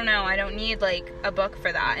 I don't know. I don't need, like, a book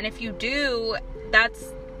for that. And if you do,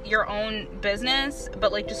 that's your own business,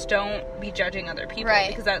 but, like, just don't be judging other people,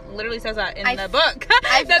 because that literally says that in the book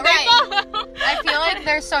that they follow. I feel like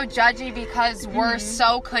they're so judgy because we're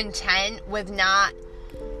so content with not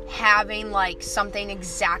having, like, something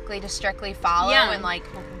exactly to strictly follow, and, like,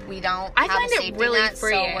 we don't have a safety really net,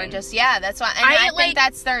 freeing. so we're just that's why. And I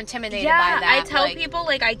think they're intimidated by that. I tell people,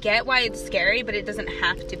 like, I get why it's scary, but it doesn't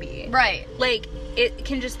have to be. Right. Like, it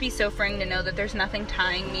can just be so freeing to know that there's nothing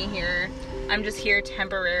tying me here. I'm just here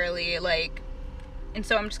temporarily, like, and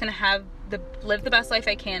so I'm just gonna live the best life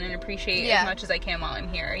I can and appreciate as much as I can while I'm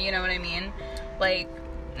here. You know what I mean? Like,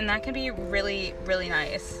 and that can be really, really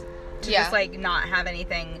nice to just, like, not have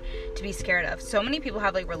anything to be scared of. So many people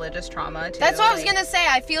have, like, religious trauma too. That's what I was gonna say.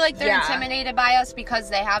 I feel like they're intimidated by us because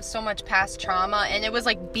they have so much past trauma, and it was,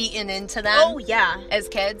 like, beaten into them. Oh yeah, as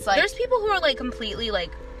kids. Like, there's people who are, like, completely,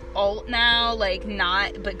 like, alt now, like,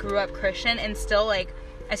 not, but grew up Christian and still, like,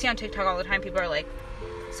 I see on TikTok all the time, people are like,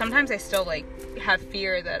 sometimes I still, like, have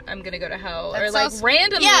fear that I'm gonna go to hell. That's or, like, so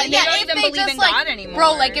randomly, they don't even believe in God anymore.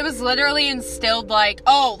 Bro, like, it was literally instilled, like,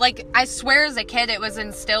 oh, like, I swear as a kid it was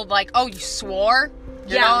instilled, like, oh, you swore?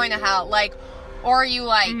 You're going to hell. Like, or you,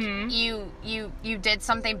 like, you did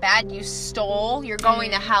something bad, you stole, you're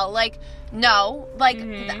going to hell. Like, no, like,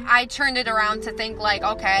 I turned it around to think, like,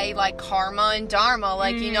 okay, like, karma and dharma,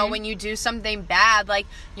 like, you know, when you do something bad, like,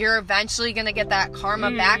 you're eventually gonna get that karma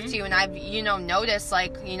back to you, and I've, you know, noticed,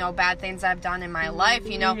 like, you know, bad things I've done in my life,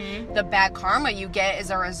 you know, the bad karma you get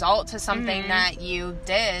is a result to something that you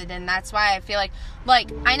did, and that's why I feel like,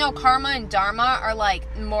 I know karma and dharma are,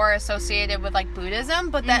 like, more associated with, like,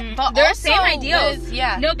 Buddhism, but that, but they're also same ideals. with,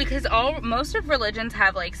 yeah. No, because most of religions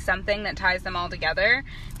have, like, something that ties them all together,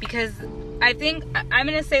 because I think, I'm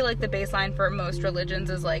gonna say, like, the baseline for most religions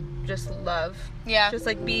is, like, just love. Yeah. Just,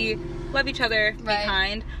 like, love each other, be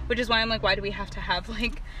kind, which is why I'm like, why do we have to have,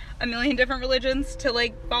 like, a million different religions to,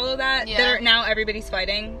 like, follow that? Yeah. That are, now everybody's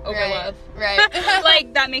fighting over love. Right.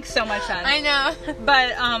 Like, that makes so much sense. I know.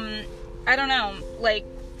 But, I don't know, like,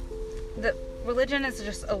 the religion is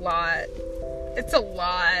just a lot. It's a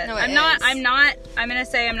lot. No, I'm gonna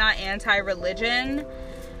say I'm not anti-religion.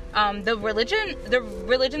 The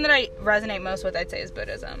religion that I resonate most with, I'd say, is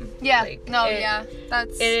Buddhism. Yeah. Like,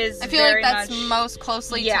 That's. It is. I feel like that's most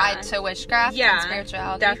closely tied to witchcraft and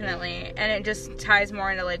spirituality. Definitely, and it just ties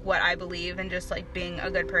more into, like, what I believe and just, like, being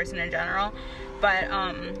a good person in general. But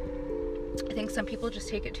I think some people just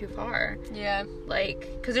take it too far. Yeah. Like,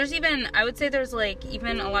 because I would say there's, like,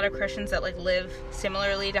 even a lot of Christians that, like, live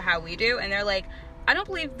similarly to how we do, and they're like, I don't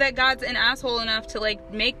believe that God's an asshole enough to,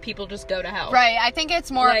 like, make people just go to hell. Right. I think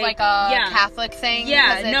it's more of, like, a Catholic thing.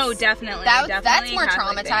 Yeah, no, definitely. That's more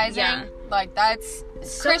Catholic traumatizing. Yeah. Like, that's...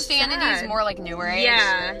 So Christianity sad. Is more like Newer Age.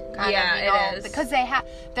 Yeah. It is. Because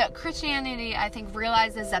Christianity, I think,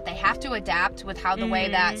 realizes that they have to adapt with how the way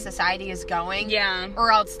that society is going. Yeah.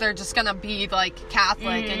 Or else they're just gonna be, like,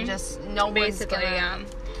 Catholic and just no one's gonna...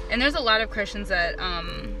 And there's a lot of Christians that,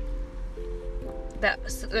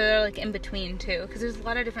 they're, like, in between, too. Because there's a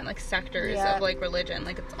lot of different, like, sectors of, like, religion.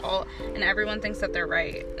 Like, it's all... And everyone thinks that they're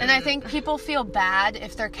right. And I think people feel bad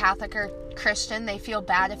if they're Catholic or Christian. They feel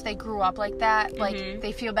bad if they grew up like that. Like,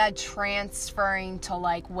 they feel bad transferring to,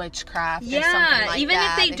 like, witchcraft or something like even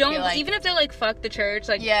that. If they don't... Like, even if they're, like, fuck the church,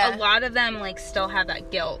 like, a lot of them, like, still have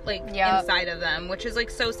that guilt, like, inside of them. Which is,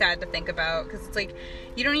 like, so sad to think about. Because it's, like,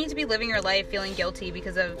 you don't need to be living your life feeling guilty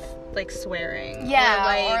because of, like, swearing.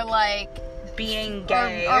 Yeah, or, like being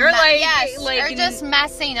gay or just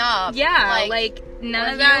messing up. Yeah, like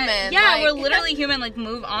none of that. Human, yeah, like, we're literally human. Like,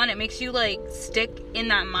 move on. It makes you, like, stick in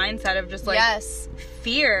that mindset of just, like,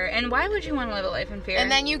 fear. And why would you want to live a life in fear?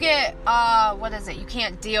 And then you get what is it? You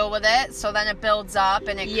can't deal with it, so then it builds up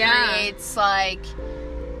and it creates, like,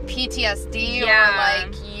 PTSD or,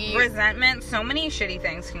 like, resentment. So many shitty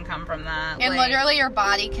things can come from that. And like, literally your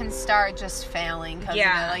body can start just failing because of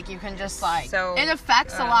it. Like, you can just, like... So, it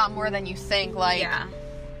affects a lot more than you think. Like,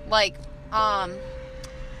 like,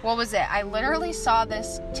 what was it? I literally saw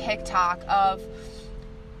this TikTok of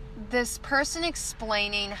this person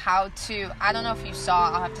explaining how to... I don't know if you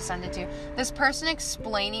saw. I'll have to send it to you. This person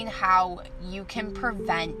explaining how you can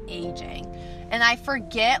prevent aging. And I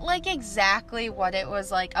forget, like, exactly what it was,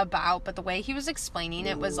 like, about, but the way he was explaining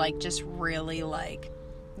it was, like, just really, like,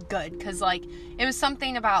 good. Because, like, it was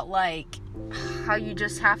something about, like, how you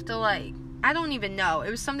just have to, like, I don't even know.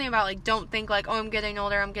 It was something about, like, don't think, like, oh, I'm getting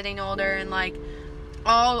older, and, like,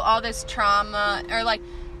 all this trauma, or, like,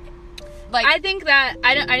 I think that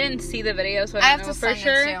I didn't see the video, so I don't know for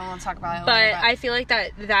sure. It too, and we'll talk about it but later, I feel like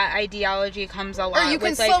that ideology comes a lot. Or you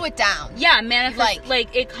can with, slow it down. Yeah,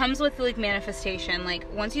 like it comes with, like, manifestation. Like,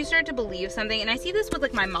 once you start to believe something, and I see this with,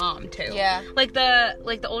 like, my mom too. Yeah. Like the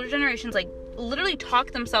older generations, like, literally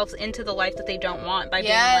talk themselves into the life that they don't want by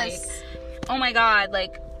being like, oh my god,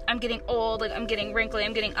 like, I'm getting old, like, I'm getting wrinkly,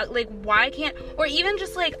 I'm getting, like, why can't, or even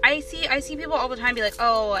just, like, I see people all the time be like,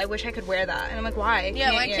 oh, I wish I could wear that, and I'm like, why?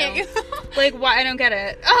 Yeah, why can't you? Like, why? I don't get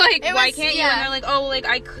it. Like, why can't you? And they're like, oh,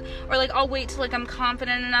 like, or like, I'll wait till, like, I'm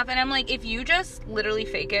confident enough, and I'm like, if you just literally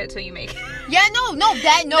fake it till you make it. Yeah,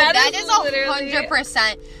 that is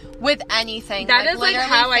 100%. With anything. That is, like,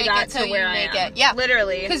 how I got to where I am. Yeah.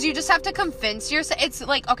 Literally. Because you just have to convince yourself. It's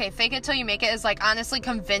like, okay, fake it till you make it is, like, honestly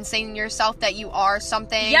convincing yourself that you are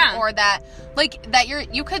something. Yeah. Or that, like, that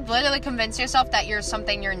you could literally convince yourself that you're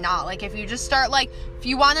something you're not. Like, if you just start, like, if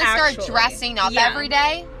you want to start dressing up every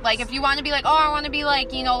day, like, if you want to be like, oh, I want to be,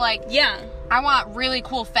 like, you know, like... Yeah. I want really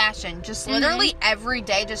cool fashion. Just literally every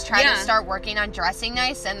day, just try to start working on dressing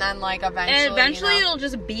nice, and then, like, eventually, it'll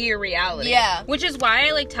just be a reality. Yeah. Which is why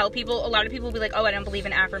I, like, tell people, a lot of people will be like, oh, I don't believe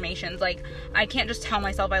in affirmations. Like, I can't just tell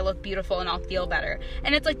myself I look beautiful and I'll feel better.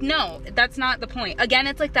 And it's like, no, that's not the point. Again,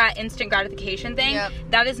 it's like that instant gratification thing. Yep.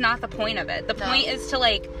 That is not the point of it. The point is to,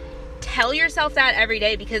 like, tell yourself that every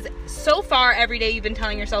day, because so far every day you've been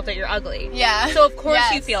telling yourself that you're ugly. Yeah. So of course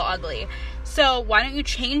you feel ugly. So why don't you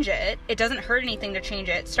change it? It doesn't hurt anything to change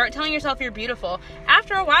it. Start telling yourself you're beautiful.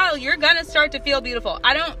 After a while, you're gonna start to feel beautiful.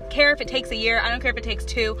 I don't care if it takes a year. I don't care if it takes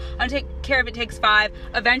 2. I don't care if it takes 5.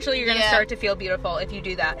 Eventually, you're gonna start to feel beautiful if you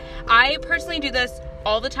do that. I personally do this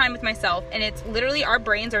all the time with myself, and it's literally, our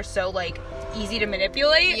brains are so, like, easy to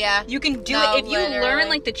manipulate. Yeah. You can do it. If you learn,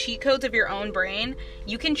 like, the cheat codes of your own brain,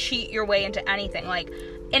 you can cheat your way into anything. Like,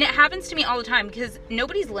 and it happens to me all the time, because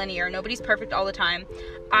nobody's linear. Nobody's perfect all the time.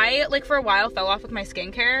 I, like, for a while fell off with my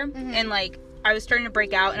skincare, and, like, I was starting to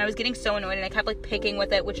break out, and I was getting so annoyed, and I kept, like, picking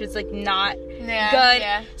with it, which is, like, not good.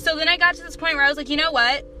 Yeah. So then I got to this point where I was like, you know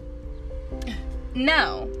what?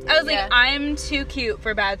 No. I was like, I'm too cute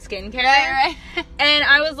for bad skincare. Right. And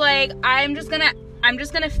I was like, I'm just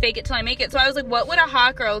gonna fake it till I make it. So I was like, what would a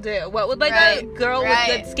hot girl do? What would, like, a girl with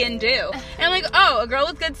good skin do? And I'm like, oh, a girl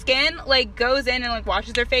with good skin, like, goes in and, like,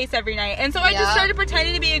 washes her face every night. And so I just started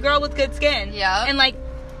pretending to be a girl with good skin. Yeah. And, like,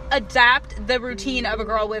 adapt the routine of a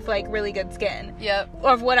girl with, like, really good skin. Yep.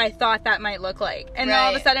 Of what I thought that might look like. And then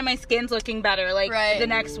all of a sudden my skin's looking better, like, the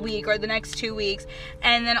next week or the next 2 weeks.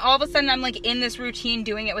 And then all of a sudden I'm, like, in this routine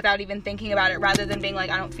doing it without even thinking about it, rather than being like,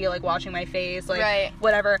 I don't feel like washing my face, like,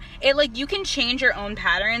 whatever. It, like, you can change your own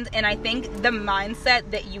patterns, and I think the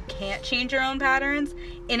mindset that you can't change your own patterns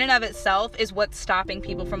in and of itself is what's stopping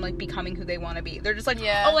people from, like, becoming who they want to be. They're just like,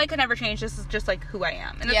 oh, I could never change. This is just, like, who I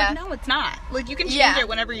am. And it's like, no, it's not. Like, you can change it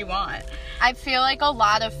whenever you want. I feel like a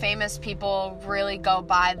lot of famous people really go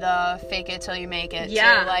by the fake it till you make it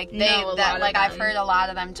too. Like, I've heard a lot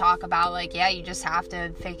of them talk about, like, you just have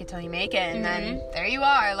to fake it till you make it, and then there you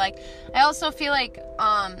are. Like, I also feel like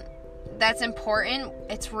that's important.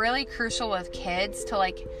 It's really crucial with kids to,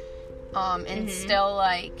 like, instill,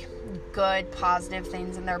 like, good positive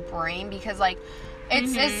things in their brain, because, like,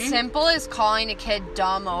 it's as simple as calling a kid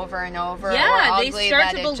dumb over and over. Yeah, or ugly, they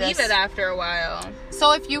start to believe it after a while.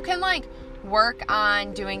 So if you can, like, work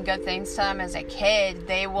on doing good things to them as a kid,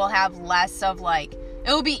 they will have less of, like,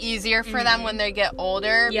 it'll be easier for them when they get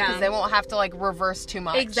older, because they won't have to, like, reverse too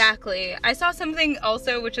much. Exactly. I saw something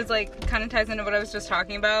also, which is, like, kind of ties into what I was just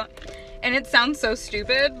talking about. And it sounds so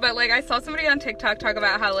stupid, but, like, I saw somebody on TikTok talk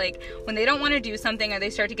about how, like, when they don't want to do something or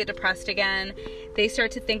they start to get depressed again, they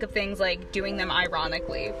start to think of things like doing them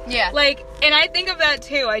ironically. Yeah. Like, and I think of that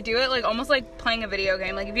too. I do it, like, almost like playing a video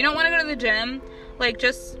game. Like, if you don't want to go to the gym, like,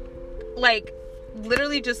 just, like,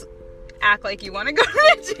 literally just act like you want to go to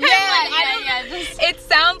the gym. It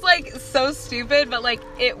sounds, like, so stupid, but, like,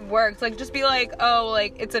 it works. Like, just be like, oh,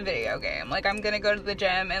 like, it's a video game. Like, I'm gonna go to the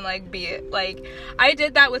gym and, like, be it. Like, I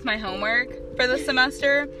did that with my homework for the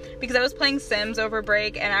semester, because I was playing Sims over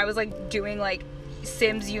break, and I was, like, doing, like,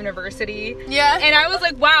 Sims University. Yeah. And I was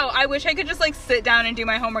like, wow, I wish I could just, like, sit down and do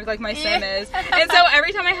my homework like my sim is. And so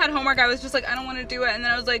every time I had homework, I was just like, I don't want to do it. And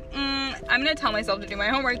then I was like, I'm gonna tell myself to do my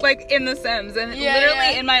homework, like, in the Sims. And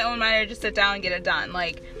literally in my own mind, I just sit down and get it done.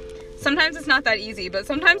 Like, sometimes it's not that easy, but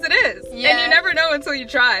sometimes it is. Yeah. And you never know until you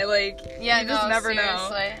try. Like, you just never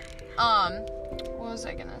know. What was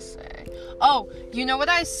I gonna say? Oh, you know what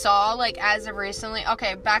I saw, like, as of recently?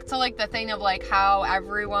 Okay, back to, like, the thing of, like, how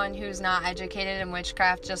everyone who's not educated in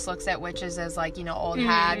witchcraft just looks at witches as, like, you know, old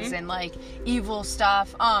hags and, like, evil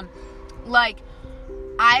stuff. Like,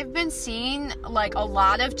 I've been seeing, like, a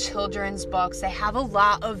lot of children's books. They have a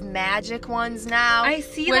lot of magic ones now. I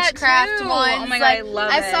see witchcraft that too. Ones. Oh my God, like, I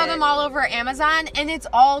love it. I saw them all over Amazon, and it's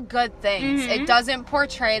all good things. It doesn't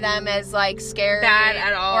portray them as, like, scary bad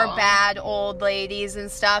at all, or bad old ladies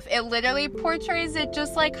and stuff. It literally portrays it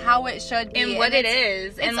just like how it should be, and what it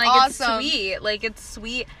is, and, like, awesome. It's sweet. Like, it's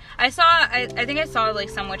sweet. I think I saw, like,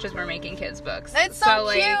 some witches were making kids books. It's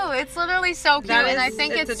so cute. Like, it's literally so cute, and I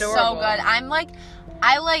think it's so good.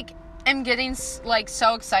 I am getting, like,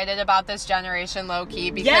 so excited about this generation,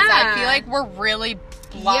 low-key, because I feel like we're really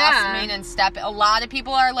blossoming and stepping. A lot of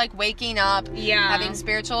people are, like, waking up, having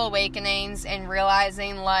spiritual awakenings, and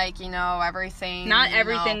realizing, like, you know, everything. Not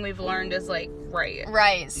everything we've learned is, like, right.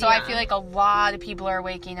 Right. So I feel like a lot of people are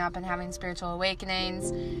waking up and having spiritual awakenings,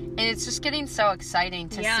 and it's just getting so exciting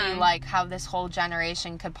to see, like, how this whole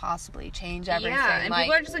generation could possibly change everything. Yeah, and like,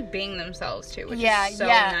 people are just, like, being themselves, too, which is so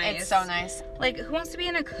nice. It's so nice. Like, who wants to be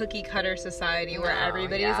in a cookie-cutter society where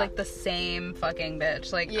everybody is, like, the same fucking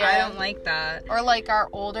bitch? Like, I don't like that. Or, like, our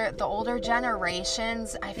the older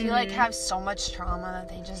generations, I feel like have so much trauma that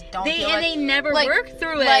they just don't they never work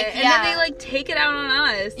through it. And then they like take it out on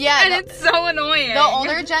us. Yeah. And it's so annoying. The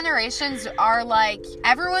older generations are like,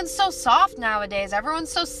 everyone's so soft nowadays.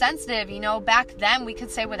 Everyone's so sensitive. You know, back then we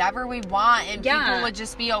could say whatever we want and people would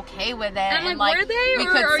just be okay with it. And like, were they? We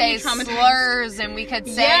or could are say you traumatized? slurs and we could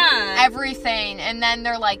say everything. And then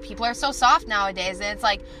they're like, people are so soft nowadays. And it's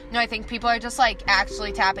like, no, I think people are just like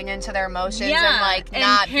actually tapping into their emotions and like and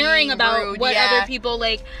not caring being about rude. what other people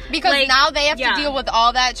like. Because now they have to deal with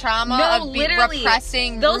all that trauma of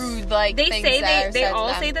repressing rude like they things. They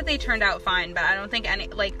all say that they turned out fine, but I don't think any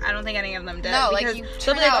of them did. No, because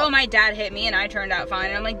they'll be like, oh, my dad hit me and I turned out fine.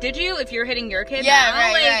 And I'm like, did you? If you're hitting your kid now,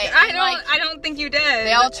 right. I don't think you did.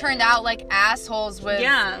 They all turned out like assholes with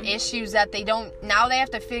issues that they don't. Now they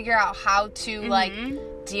have to figure out how to like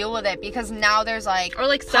deal with it, because now there's like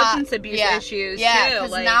substance abuse issues too.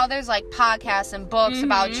 Because now there's like podcasts and books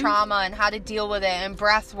about trauma and how to deal with it and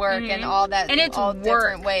breath work and all that, and it's all work.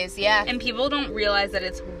 Different ways. And people don't realize that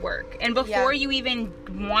it's work. And before you even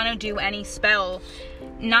want to do any spell,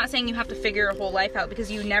 not saying you have to figure your whole life out,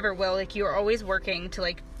 because you never will. Like, you're always working to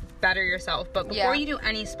like better yourself, but before you do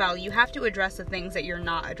any spell, you have to address the things that you're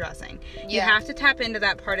not addressing. You have to tap into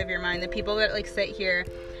that part of your mind. The people that like sit here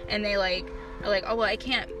and they like are like, oh well, I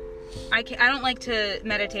don't like to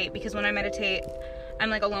meditate, because when I meditate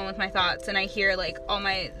I'm like alone with my thoughts and I hear like all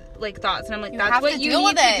my like thoughts, and I'm like, that's what you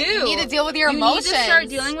need to do. You need to deal with your emotions. You need to start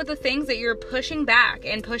dealing with the things that you're pushing back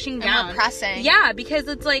and pushing down, repressing. Because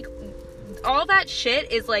it's like all that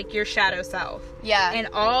shit is like your shadow self. And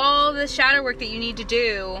all the shadow work that you need to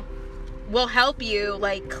do will help you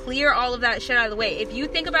like clear all of that shit out of the way. If you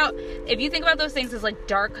think about those things as like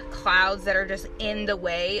dark clouds that are just in the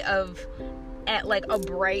way of at like a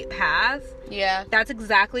bright path, that's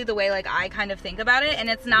exactly the way like I kind of think about it. And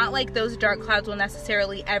it's not like those dark clouds will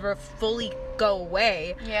necessarily ever fully go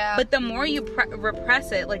away, but the more you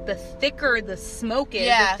repress it, like the thicker the smoke is,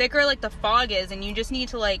 the thicker like the fog is, and you just need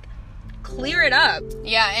to like clear it up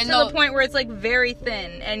and to the point where it's like very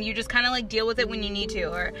thin, and you just kind of like deal with it when you need to.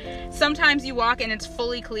 Or sometimes you walk and it's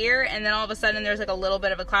fully clear, and then all of a sudden there's like a little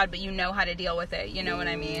bit of a cloud, but you know how to deal with it. You know what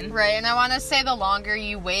I mean? Right. And I want to say the longer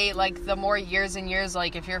you wait, like the more years and years,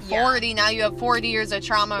 like if you're 40 now, you have 40 years of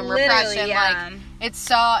trauma and repression. Like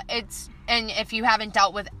and if you haven't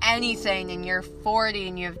dealt with anything and you're 40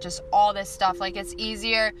 and you have just all this stuff, like it's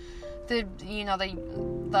easier to, you know,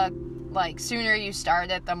 the like sooner you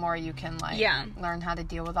start it, the more you can like learn how to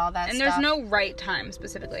deal with all that and stuff. And there's no right time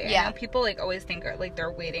specifically. I know people like always think like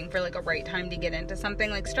they're waiting for like a right time to get into something.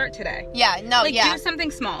 Like, start today. Do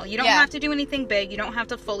something small. You don't have to do anything big. You don't have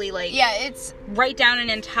to fully like it's write down an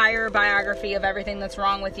entire biography of everything that's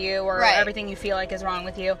wrong with you, or everything you feel like is wrong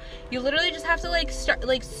with you. You literally just have to like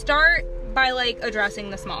start by like addressing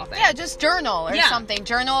the small things. Just journal or something.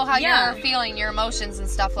 Journal how you're feeling, your emotions and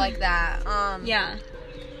stuff like that.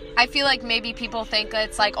 I feel like maybe people think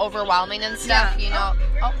it's like overwhelming and stuff, you know.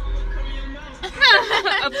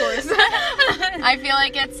 Of course. I feel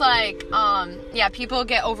like it's like people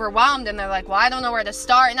get overwhelmed and they're like, well, I don't know where to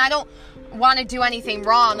start, and I don't want to do anything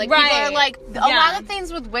wrong. Like people are like, a lot of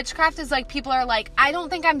things with witchcraft is like people are like, I don't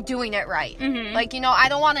think I'm doing it right. Like, you know, I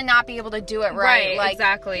don't want to not be able to do it right. Like,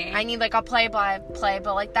 exactly. I need like a play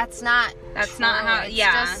but like that's not how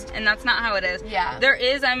and that's not how it is. There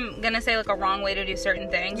is, I'm gonna say, like a wrong way to do certain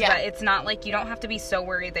things, but it's not like you don't have to be so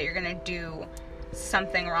worried that you're gonna do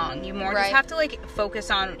something wrong. You more just have to like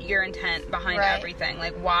focus on your intent behind everything.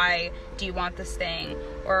 Like, why do you want this thing,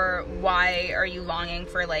 or why are you longing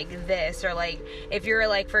for like this, or like if you're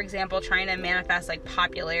like, for example, trying to manifest like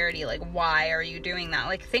popularity, like why are you doing that?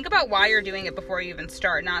 Like, think about why you're doing it before you even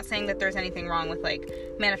start. Not saying that there's anything wrong with like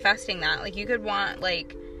manifesting that. Like, you could want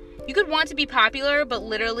to be popular, but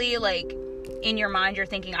literally like in your mind you're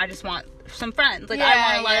thinking, I just want some friends. Like, I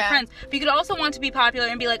want a lot of friends. But you could also want to be popular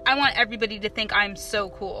and be like, I want everybody to think I'm so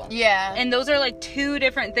cool. And those are like two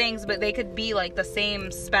different things, but they could be like the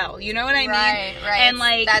same spell. You know what I mean? Right. And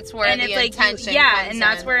like, that's where the intention comes in.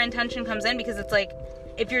 That's where intention comes in, because it's like,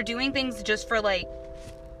 if you're doing things just for like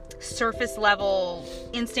surface level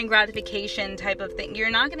instant gratification type of thing,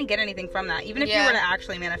 you're not going to get anything from that. Even if you were to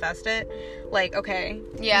actually manifest it, like, okay,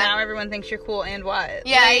 now everyone thinks you're cool, and what?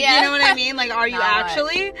 You know what I mean? Like, are you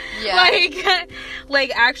actually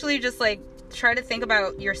like actually just like try to think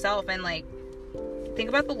about yourself and like think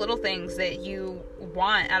about the little things that you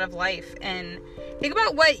want out of life, and think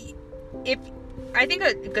about I think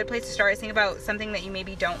a good place to start is think about something that you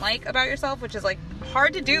maybe don't like about yourself, which is like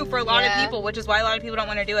hard to do for a lot of people, which is why a lot of people don't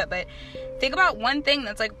want to do it. But think about one thing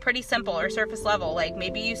that's like pretty simple or surface level. Like,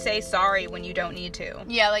 maybe you say sorry when you don't need to.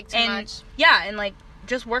 Like too much. And like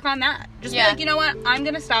just work on that. Just be like, you know what? I'm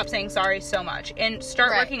going to stop saying sorry so much and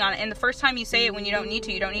start working on it. And the first time you say it when you don't need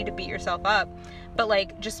to beat yourself up. But,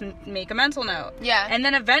 like, just make a mental note. Yeah. And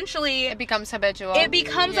then eventually... it becomes habitual. It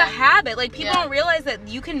becomes a habit. Like, people don't realize that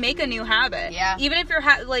you can make a new habit. Yeah. Even if you're,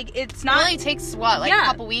 like, it's not... It only takes, what, like, a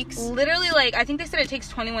couple weeks? Literally, like, I think they said it takes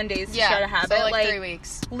 21 days to start a habit. So, like 3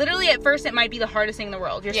 weeks. Literally, at first, it might be the hardest thing in the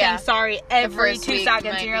world. You're saying sorry every 2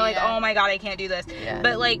 seconds, and you're like, oh, my God, I can't do this. Yeah.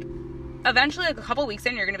 But, like, eventually, like, a couple weeks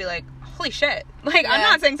in, you're going to be like, holy shit. Like, I'm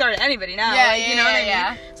not saying sorry to anybody now. Like, you know what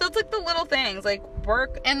I mean? So, it's, like, the little things. Like,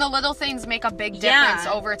 work. And the little things make a big difference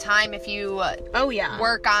over time if you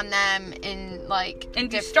work on them in, like... And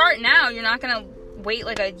if you start now, you're not going to wait,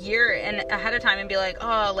 like, a year and ahead of time and be like,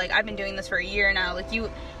 oh, like, I've been doing this for a year now. Like,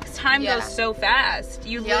 because time goes so fast.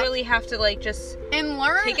 You literally have to, like, just... And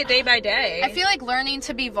learn... take it day by day. I feel like learning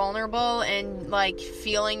to be vulnerable and, like,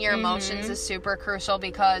 feeling your emotions is super crucial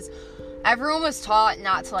because... everyone was taught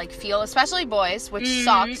not to, like, feel, especially boys, which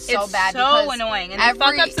sucks so bad. It's so annoying. And they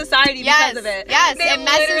fuck up society because of it. Yes, it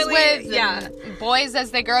messes with boys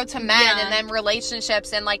as they grow to men and then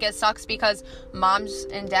relationships. And, like, it sucks because moms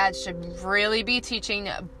and dads should really be teaching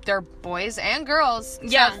their boys and girls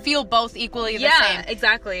to feel both equally the same. Yeah,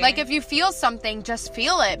 exactly. Like, if you feel something, just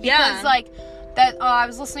feel it. Because, like... that I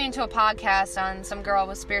was listening to a podcast on some girl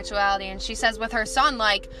with spirituality, and she says with her son,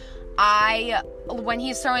 like... when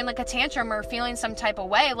he's throwing, like, a tantrum or feeling some type of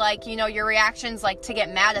way, like, you know, your reaction's, like, to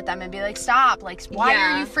get mad at them and be like, stop, like, why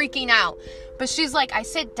are you freaking out? But she's like, I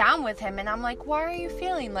sit down with him and I'm like, why are you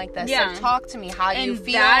feeling like this? Like, talk to me. How do you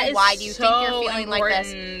feel? Why do you think you're feeling like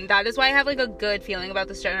this? That is why I have, like, a good feeling about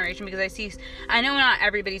this generation, because I know not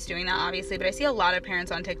everybody's doing that, obviously, but I see a lot of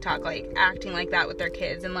parents on TikTok, like, acting like that with their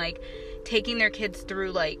kids and, like, taking their kids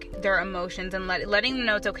through, like, their emotions and letting them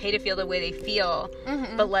know it's okay to feel the way they feel,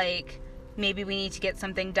 but, like, maybe we need to get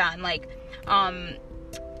something done. Like,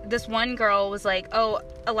 this one girl was like, oh,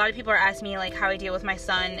 a lot of people are asking me, like, how I deal with my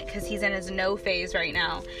son, because he's in his no phase right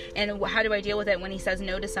now, and how do I deal with it when he says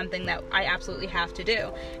no to something that I absolutely have to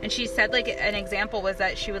do? And she said, like, an example was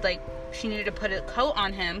that she needed to put a coat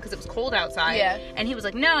on him because it was cold outside, and he was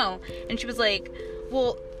like, no, and she was like,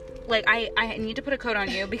 well, like, I need to put a coat on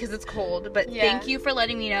you because it's cold, but thank you for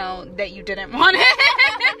letting me know that you didn't want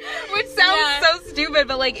it. Which sounds so stupid,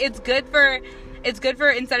 but, like, it's good for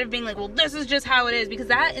instead of being like, well, this is just how it is, because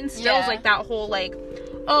that instills like that whole, like,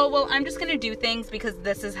 oh, well, I'm just gonna do things because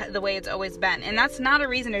this is the way it's always been, and that's not a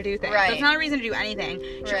reason to do things. That's not a reason to do anything.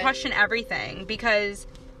 You should question everything, because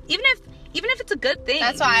even if it's a good thing.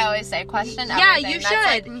 That's why I always say question everything. Yeah, you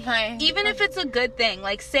should. Even if it's a good thing.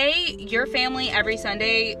 Like, say your family every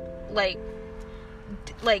Sunday, like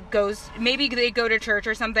goes, maybe they go to church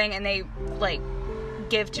or something and they, like,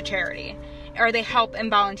 give to charity. Or they help and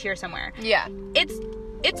volunteer somewhere. Yeah.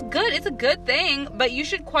 It's good. It's a good thing, but you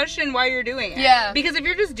should question why you're doing it. Yeah. Because if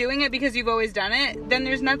you're just doing it because you've always done it, then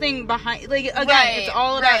there's nothing behind, like, again, it's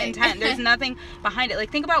all about intent. There's nothing behind it.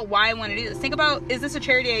 Like, think about why I want to do this. Think about, is this a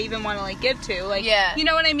charity I even want to, like, give to? Like, you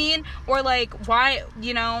know what I mean? Or, like, why,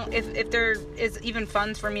 you know, if there is even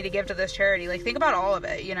funds for me to give to this charity, like, think about all of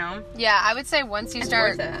it, you know? Yeah, I would say once you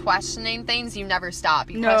start questioning things, you never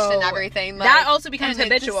stop. You question everything. Like, that also becomes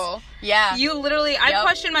habitual. You literally, I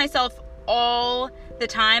question myself all the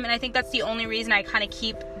time, and I think that's the only reason I kind of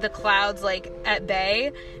keep the clouds, like, at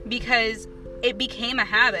bay, because it became a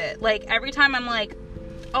habit. Like, every time I'm like,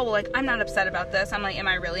 oh, well, like, I'm not upset about this, I'm like, am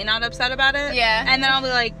I really not upset about it? Yeah. And then I'll be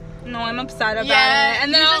like, no, I'm upset about it.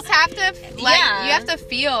 And then you just have to, like, you have to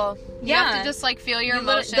feel. You have to just, like, feel your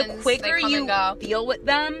emotions. The quicker you feel with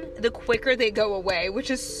them, the quicker they go away, which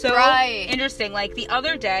is so interesting. Like, the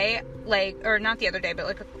other day, like, or not the other day, but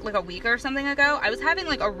like a week or something ago, I was having,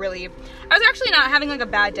 like, I was actually not having, like, a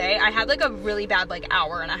bad day. I had, like, a really bad, like,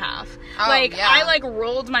 hour and a half. Oh, like, I, like,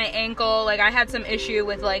 rolled my ankle. Like, I had some issue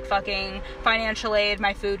with, like, fucking financial aid.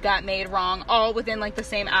 My food got made wrong, all within, like, the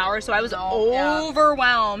same hour. So I was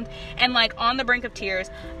overwhelmed and, like, on the brink of tears.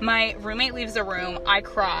 My roommate leaves the room. I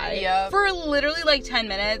cry for literally, like, 10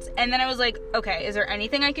 minutes. And then I was like, okay, is there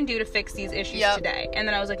anything I can do to fix these issues today? And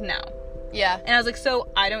then I was like, no. Yeah. And I was like, so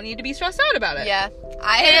I don't need to be stressed out about it. Yeah.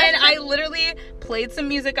 I literally played some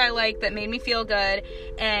music I liked that made me feel good,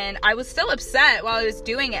 and I was still upset while I was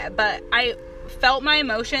doing it, but I felt my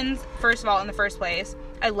emotions, first of all, in the first place.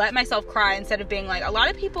 I let myself cry instead of being like, a lot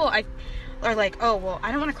of people are like, oh, well,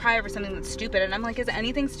 I don't want to cry over something that's stupid, and I'm like, is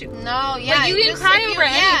anything stupid? No, yeah. Like, you can cry over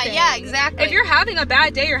anything. Yeah, exactly. If you're having a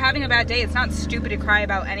bad day, you're having a bad day. It's not stupid to cry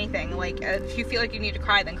about anything. Like, if you feel like you need to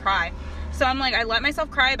cry, then cry. So I'm like, I let myself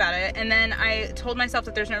cry about it, and then I told myself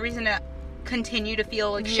that there's no reason to continue to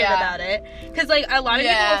feel like shit about it. Because, like, a lot of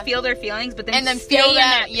people will feel their feelings, but then stay feel in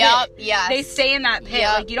that pit. Yes. They stay in that pit.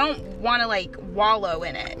 Like, you don't want to, like, wallow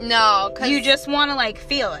in it. No. You just want to, like,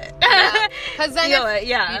 feel it. Because then if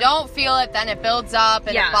you don't feel it, then it builds up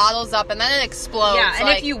and it bottles up and then it explodes. Yeah, and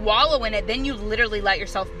if you wallow in it, then you literally let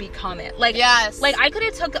yourself become it. Like, like, I could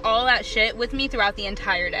have took all that shit with me throughout the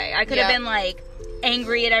entire day. I could have been, like,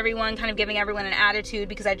 angry at everyone, kind of giving everyone an attitude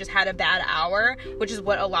because I just had a bad hour, which is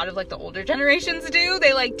what a lot of, like, the older generations do.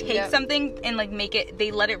 They, like, take something and, like,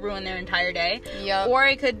 they let it ruin their entire day. Or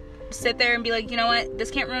I could sit there and be like, you know what, this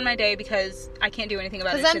can't ruin my day because I can't do anything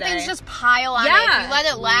about it today. Because then things just pile on it. If you let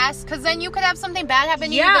it last, because then you could have something bad happen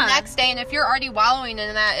to you the next day, and if you're already wallowing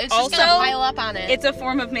in that, it's just going to pile up on it. It's a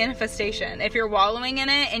form of manifestation. If you're wallowing in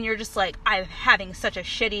it and you're just like, I'm having such a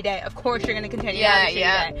shitty day, of course you're going to continue to have a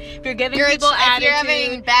shitty day. If you're giving people attitude, if you're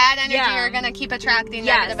having bad energy, you're going to keep attracting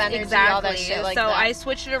negative energy, all that shit like that. So I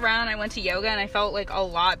switched it around. I went to yoga, and I felt, like, a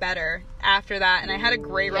lot better after that, and I had a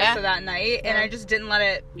great rest of that night, and I just didn't let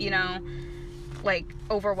it, you know, like,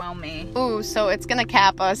 overwhelm me. Ooh, so it's gonna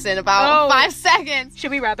cap us in about 5 seconds.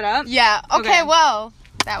 Should we wrap it up? Yeah. Okay, well,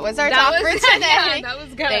 that was our talk for today. That was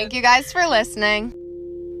good. Thank you guys for listening.